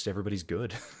skills. Just everybody's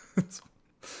good. That's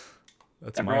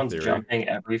my Everyone's theory. jumping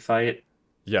every fight.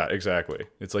 Yeah, exactly.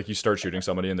 It's like you start shooting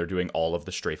somebody and they're doing all of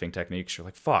the strafing techniques. You're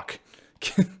like, fuck.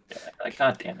 Can Like,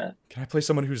 god damn it. I play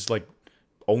someone who's like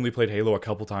only played Halo a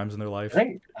couple times in their life?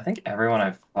 I think everyone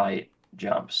I fight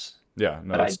jumps, Yeah,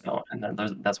 no, but I that's, don't, and then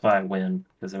that's why I win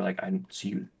because they're like, I see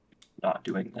you not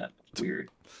doing that. It's weird.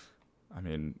 I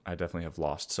mean, I definitely have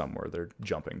lost some where they're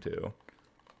jumping too.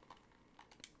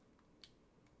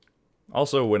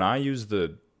 Also, when I use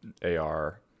the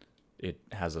AR, it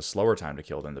has a slower time to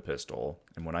kill than the pistol,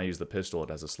 and when I use the pistol, it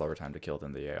has a slower time to kill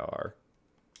than the AR.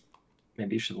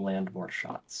 Maybe you should land more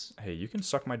shots. Hey, you can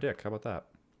suck my dick. How about that?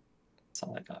 That's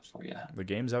all I got for you. The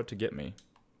game's out to get me.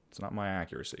 It's not my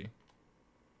accuracy.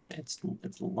 It's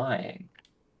lying.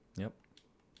 Yep.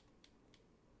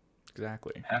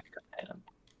 Exactly. Hacker man.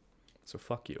 So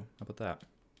fuck you. How about that?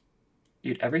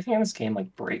 Dude, everything in this game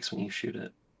like breaks when you shoot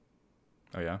it.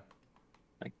 Oh yeah.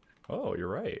 Like- Oh, you're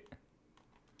right.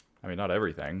 I mean, not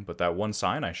everything, but that one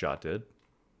sign I shot did.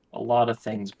 A lot of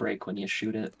things break when you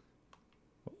shoot it.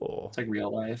 Oh, It's like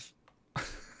real life.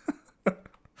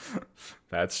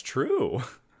 that's true.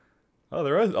 Oh,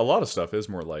 there is a lot of stuff is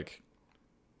more like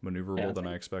maneuverable Yeah, than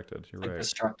I expected. You're It's like right.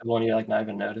 destructible and you're like not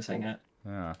even noticing it.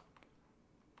 Yeah,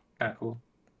 Kinda cool.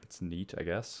 it's neat, I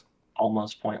guess.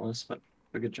 Almost pointless, but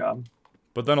a good job.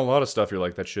 But then a lot of stuff you're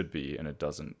like that should be, and it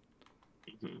doesn't.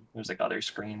 There's like other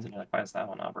screens and you're like, why is that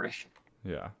one not breaking?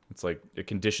 Yeah, it's like it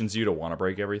conditions you to want to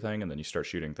break everything, and then you start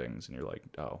shooting things, and you're like,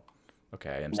 oh,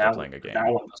 okay, I'm still Now playing a game. that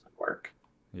one doesn't work.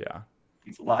 Yeah.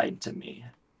 You've lied to me.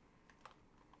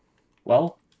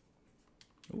 Well,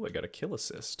 Oh, I got a kill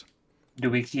assist. do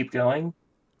we keep going?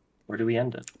 Or do we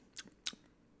end it?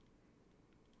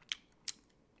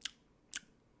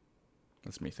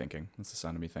 That's me thinking. That's the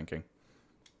sound of me thinking.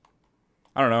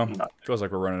 I don't know. Not- Feels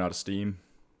like we're running out of steam.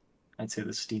 I'd say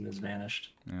the steam has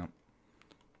vanished. Yeah.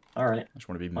 Alright. I just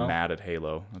want to be Well. mad at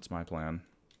Halo. That's my plan.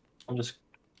 I'll just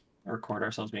record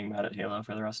ourselves being mad at Halo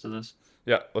for the rest of this.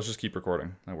 Yeah, let's just keep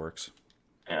recording. That works.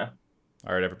 Yeah.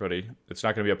 All right, everybody. It's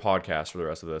not going to be a podcast for the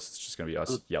rest of this. It's just going to be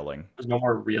us yelling. There's no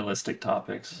more realistic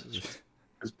topics.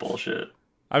 It's bullshit.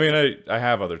 I mean, I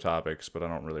have other topics, but I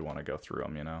don't really want to go through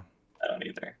them, you know? I don't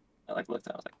either. I looked at it,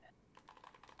 I was like,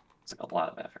 it's like a lot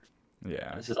of effort.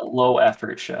 Yeah, This is a low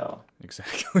effort show.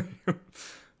 exactly.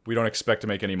 We don't expect to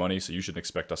make any money, so you shouldn't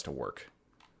expect us to work.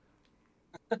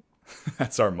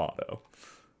 That's our motto.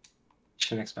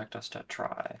 Shouldn't expect us to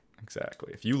try.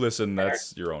 Exactly. If you listen,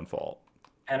 that's your own fault.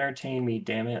 Entertain me,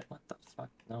 damn it. What the fuck?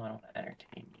 No, I don't want to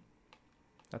entertain you.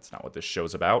 That's not what this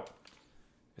show's about.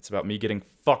 It's about me getting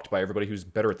fucked by everybody who's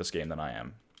better at this game than I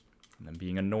am. And then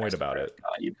being annoyed about it.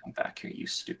 God, you come back here, you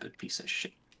stupid piece of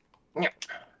shit.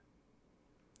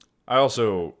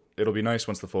 It'll be nice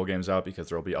once the full game's out because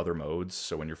there'll be other modes.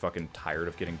 So when you're fucking tired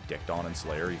of getting dicked on in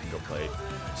Slayer, you can go play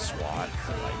SWAT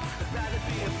or like.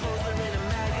 I'd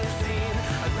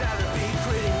rather be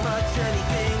pretty much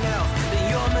anything else than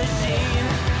your machine.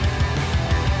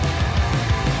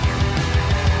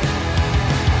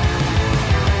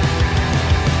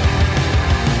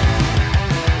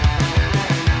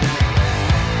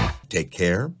 Take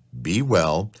care, be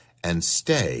well, and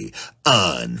stay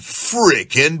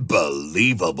unfreaking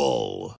believable.